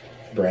of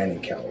Brandon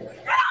Calloway.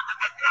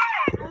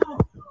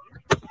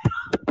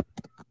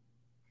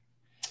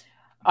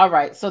 All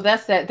right, so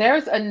that's that.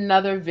 There's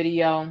another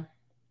video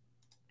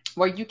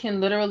where you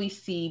can literally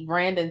see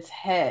Brandon's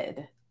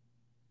head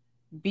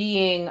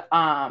being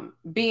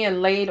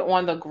laid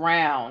on the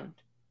ground,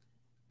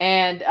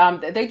 and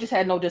they just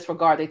had no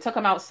disregard. They took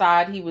him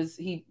outside.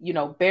 He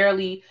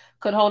barely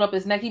could hold up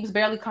his neck. He was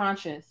barely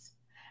conscious,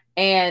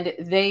 and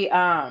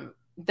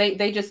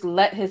they just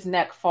let his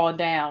neck fall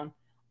down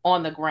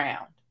on the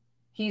ground.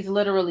 He's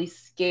literally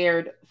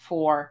scared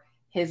for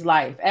his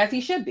life, as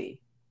he should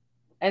be,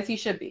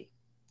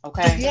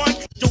 Okay.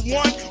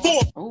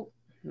 Oh,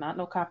 not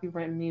no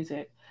copyright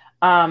music.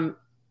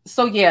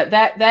 So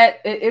yeah,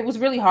 it was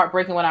really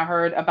heartbreaking when I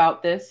heard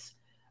about this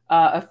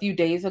a few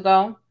days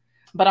ago.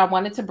 But I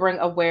wanted to bring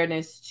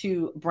awareness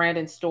to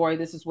Brandon's story.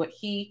 This is what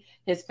he,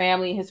 his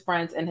family, his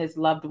friends, and his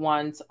loved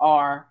ones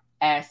are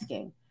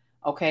asking.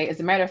 Okay. As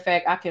a matter of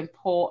fact, I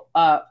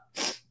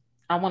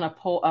want to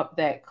pull up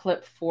that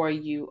clip for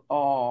you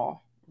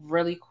all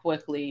really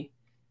quickly.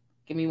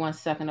 Give me 1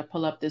 second to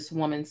pull up this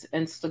woman's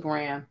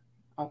Instagram.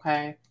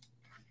 Okay.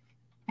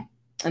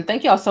 And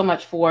thank y'all so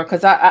much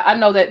because I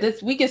know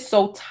that we get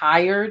so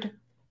tired.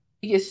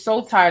 We get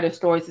so tired of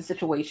stories and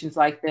situations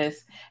like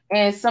this.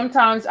 And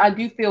sometimes I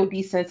do feel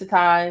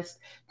desensitized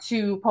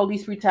to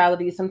police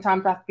brutality.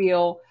 Sometimes I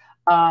feel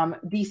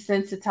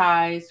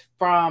desensitized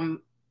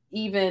from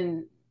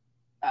even,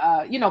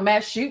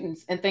 mass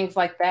shootings and things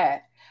like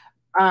that.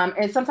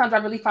 And sometimes I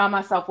really find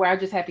myself where I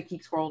just have to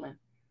keep scrolling.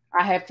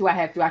 I have to.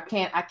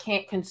 I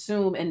can't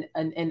consume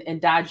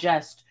and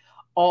digest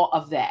all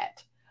of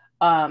that.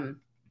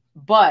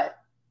 But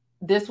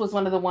this was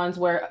one of the ones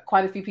where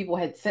quite a few people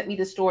had sent me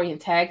the story and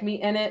tagged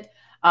me in it.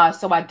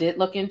 So I did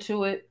look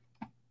into it.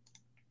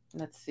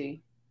 Let's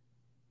see.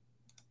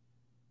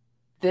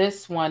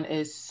 This one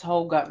is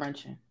so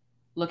gut-wrenching.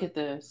 Look at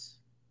this.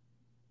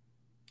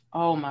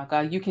 Oh my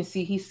God. You can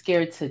see he's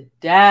scared to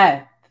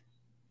death.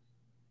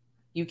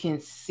 You can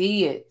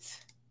see it.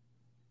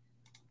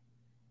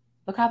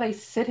 Look how they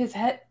sit his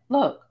head.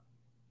 Look.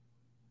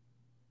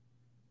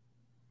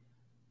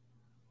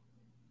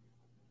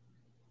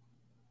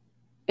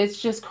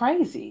 It's just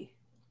crazy.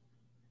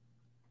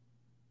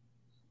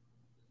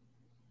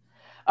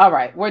 All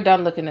right, we're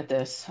done looking at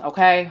this,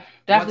 okay?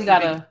 Definitely got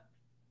to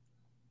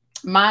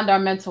mind our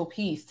mental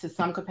peace to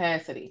some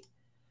capacity.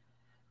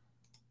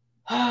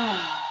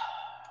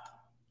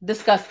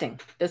 Disgusting.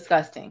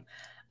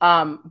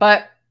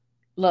 But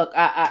look,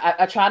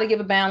 I try to give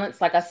a balance.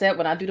 Like I said,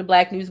 when I do the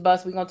Black News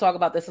Bus, we're going to talk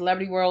about the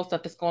celebrity world,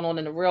 stuff that's going on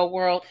in the real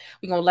world.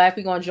 We're going to laugh,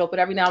 we're going to joke, but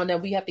every now and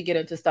then we have to get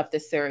into stuff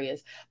that's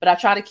serious. But I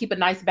try to keep a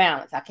nice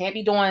balance. I can't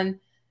be doing,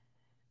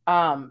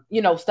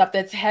 stuff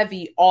that's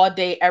heavy all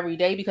day, every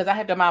day, because I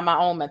have to mind my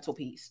own mental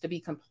peace, to be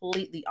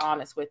completely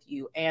honest with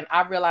you. And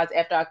I realized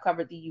after I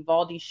covered the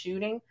Uvalde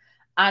shooting,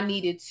 I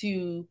needed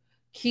to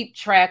keep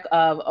track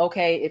of,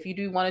 okay, if you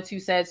do one or two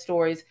sad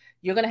stories,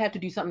 you're going to have to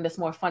do something that's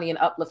more funny and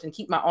uplifting,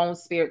 keep my own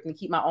spirit and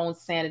keep my own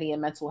sanity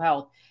and mental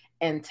health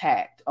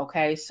intact.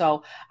 Okay.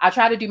 So I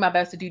try to do my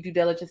best to do due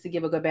diligence to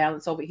give a good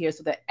balance over here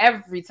so that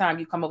every time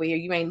you come over here,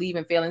 you ain't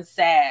leaving feeling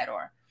sad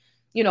or,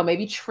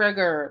 maybe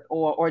triggered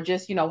or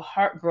just,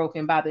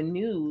 heartbroken by the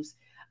news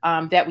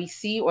that we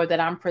see or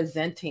that I'm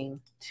presenting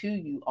to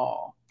you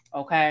all.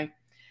 Okay.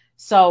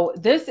 So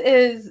this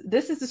is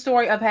the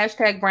story of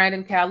hashtag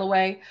Brandon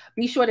Calloway.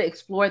 Be sure to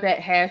explore that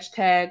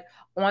hashtag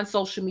on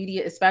social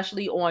media,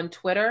 especially on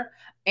Twitter,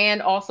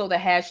 and also the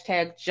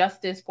hashtag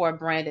Justice for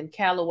Brandon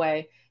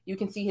Calloway. You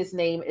can see his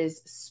name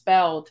is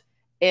spelled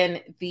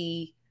in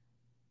the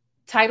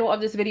title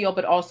of this video,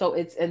 but also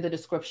it's in the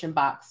description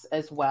box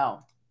as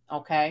well.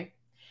 Okay.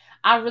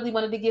 I really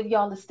wanted to give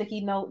y'all a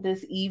sticky note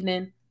this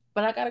evening,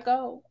 but I gotta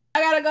go.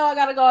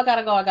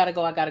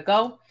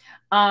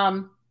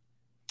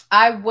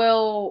 I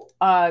will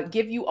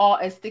give you all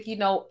a sticky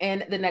note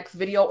in the next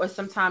video or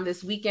sometime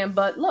this weekend.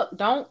 But look,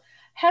 don't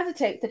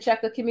hesitate to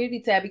check the community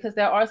tab because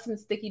there are some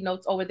sticky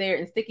notes over there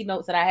and sticky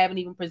notes that I haven't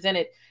even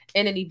presented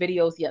in any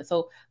videos yet.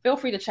 So feel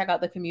free to check out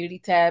the community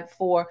tab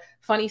for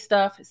funny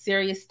stuff,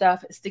 serious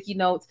stuff, sticky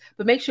notes.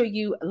 But make sure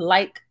you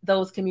like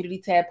those community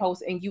tab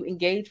posts and you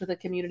engage with the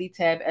community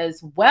tab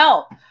as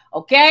well.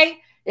 Okay?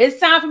 It's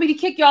time for me to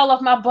kick y'all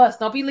off my bus.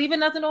 Don't be leaving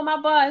nothing on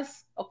my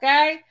bus.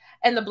 Okay?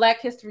 And the Black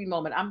History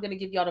Moment. I'm going to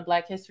give y'all the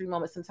Black History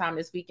Moment sometime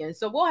this weekend.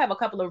 So we'll have a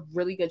couple of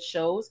really good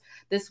shows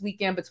this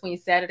weekend between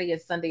Saturday and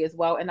Sunday as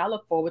well. And I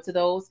look forward to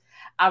those.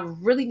 I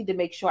really need to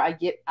make sure I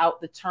get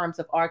out the terms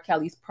of R.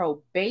 Kelly's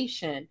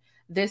probation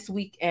this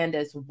weekend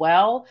as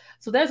well.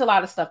 So there's a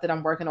lot of stuff that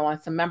I'm working on.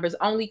 Some members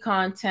only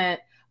content.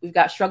 We've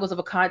got Struggles of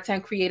a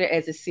Content Creator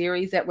as a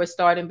series that we're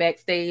starting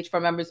backstage for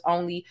members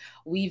only.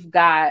 We've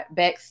got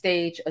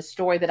backstage a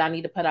story that I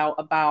need to put out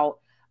about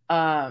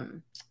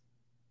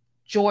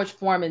George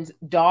Foreman's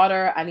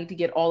daughter. I need to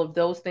get all of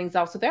those things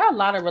out. So there are a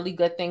lot of really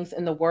good things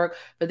in the work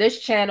for this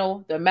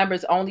channel, the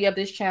members only of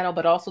this channel,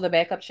 but also the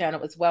backup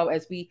channel as well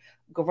as we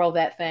grow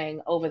that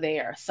thing over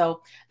there.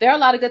 So there are a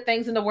lot of good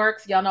things in the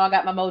works. Y'all know I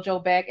got my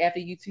mojo back after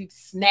YouTube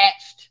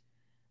snatched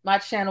my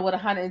channel with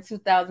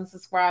 102,000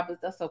 subscribers.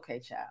 That's okay,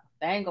 child.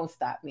 That ain't gonna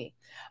stop me.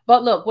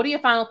 But look, what are your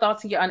final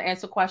thoughts and your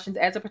unanswered questions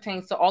as it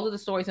pertains to all of the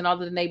stories and all of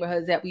the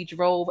neighborhoods that we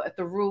drove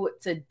through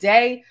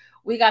today?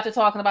 We got to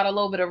talking about a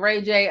little bit of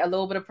Ray J, a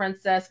little bit of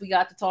Princess. We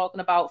got to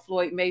talking about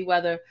Floyd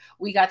Mayweather.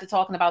 We got to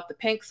talking about the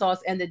pink sauce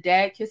and the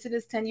dad kissing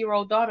his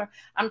 10-year-old daughter.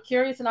 I'm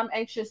curious and I'm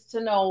anxious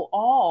to know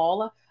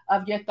all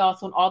of your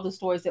thoughts on all the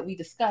stories that we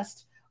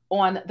discussed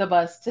on the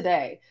bus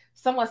today.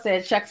 Someone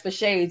said checks for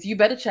shades. You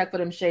better check for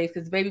them shades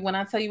because, baby, when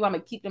I tell you I'm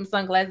going to keep them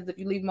sunglasses if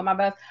you leave them on my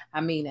bus,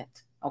 I mean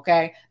it.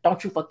 Okay?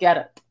 Don't you forget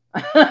it.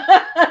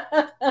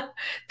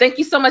 Thank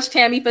you so much,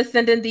 Tammy, for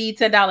sending the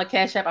 $10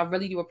 Cash App. I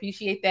really do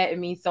appreciate that. It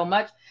means so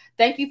much.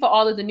 Thank you for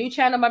all of the new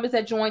channel members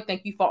that joined.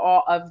 Thank you for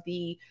all of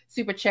the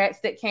super chats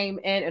that came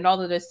in and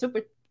all of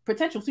the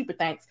potential super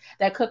thanks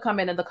that could come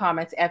in the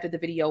comments after the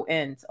video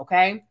ends.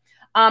 Okay.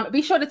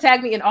 Be sure to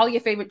tag me in all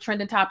your favorite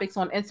trending topics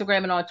on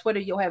Instagram and on Twitter.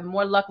 You'll have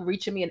more luck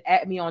reaching me and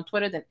at me on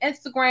Twitter than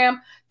Instagram.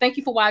 Thank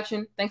you for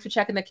watching. Thanks for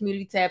checking the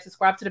community tab.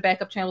 Subscribe to the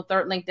backup channel,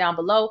 third link down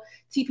below.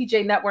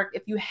 TPJ Network,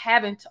 if you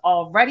haven't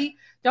already.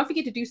 Don't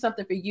forget to do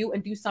something for you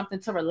and do something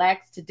to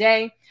relax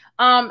today.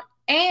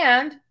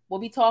 And we'll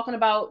be talking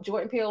about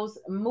Jordan Peele's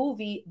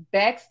movie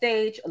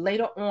Backstage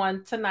later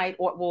on tonight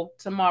or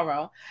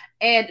tomorrow.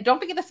 And don't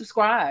forget to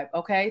subscribe,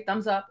 okay?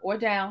 Thumbs up or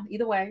down,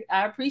 either way.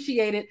 I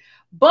appreciate it.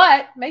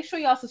 But make sure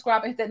y'all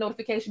subscribe and hit that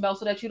notification bell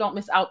so that you don't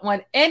miss out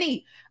on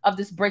any of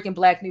this breaking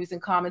Black news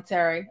and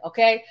commentary,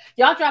 okay?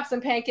 Y'all drop some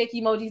pancake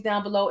emojis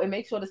down below and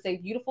make sure to stay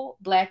beautiful,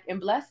 Black,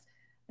 and blessed.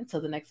 Until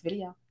the next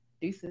video.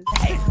 Deuces.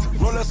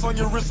 Rolex on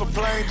your wrist, a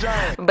plain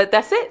Jane. But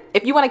that's it.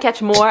 If you want to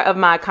catch more of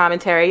my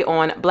commentary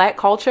on Black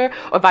culture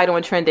or vital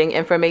and trending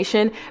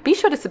information, be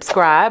sure to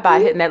subscribe by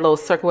hitting that little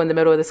circle in the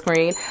middle of the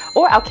screen,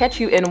 or I'll catch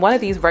you in one of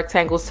these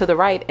rectangles to the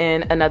right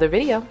in another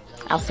video.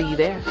 I'll see you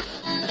there.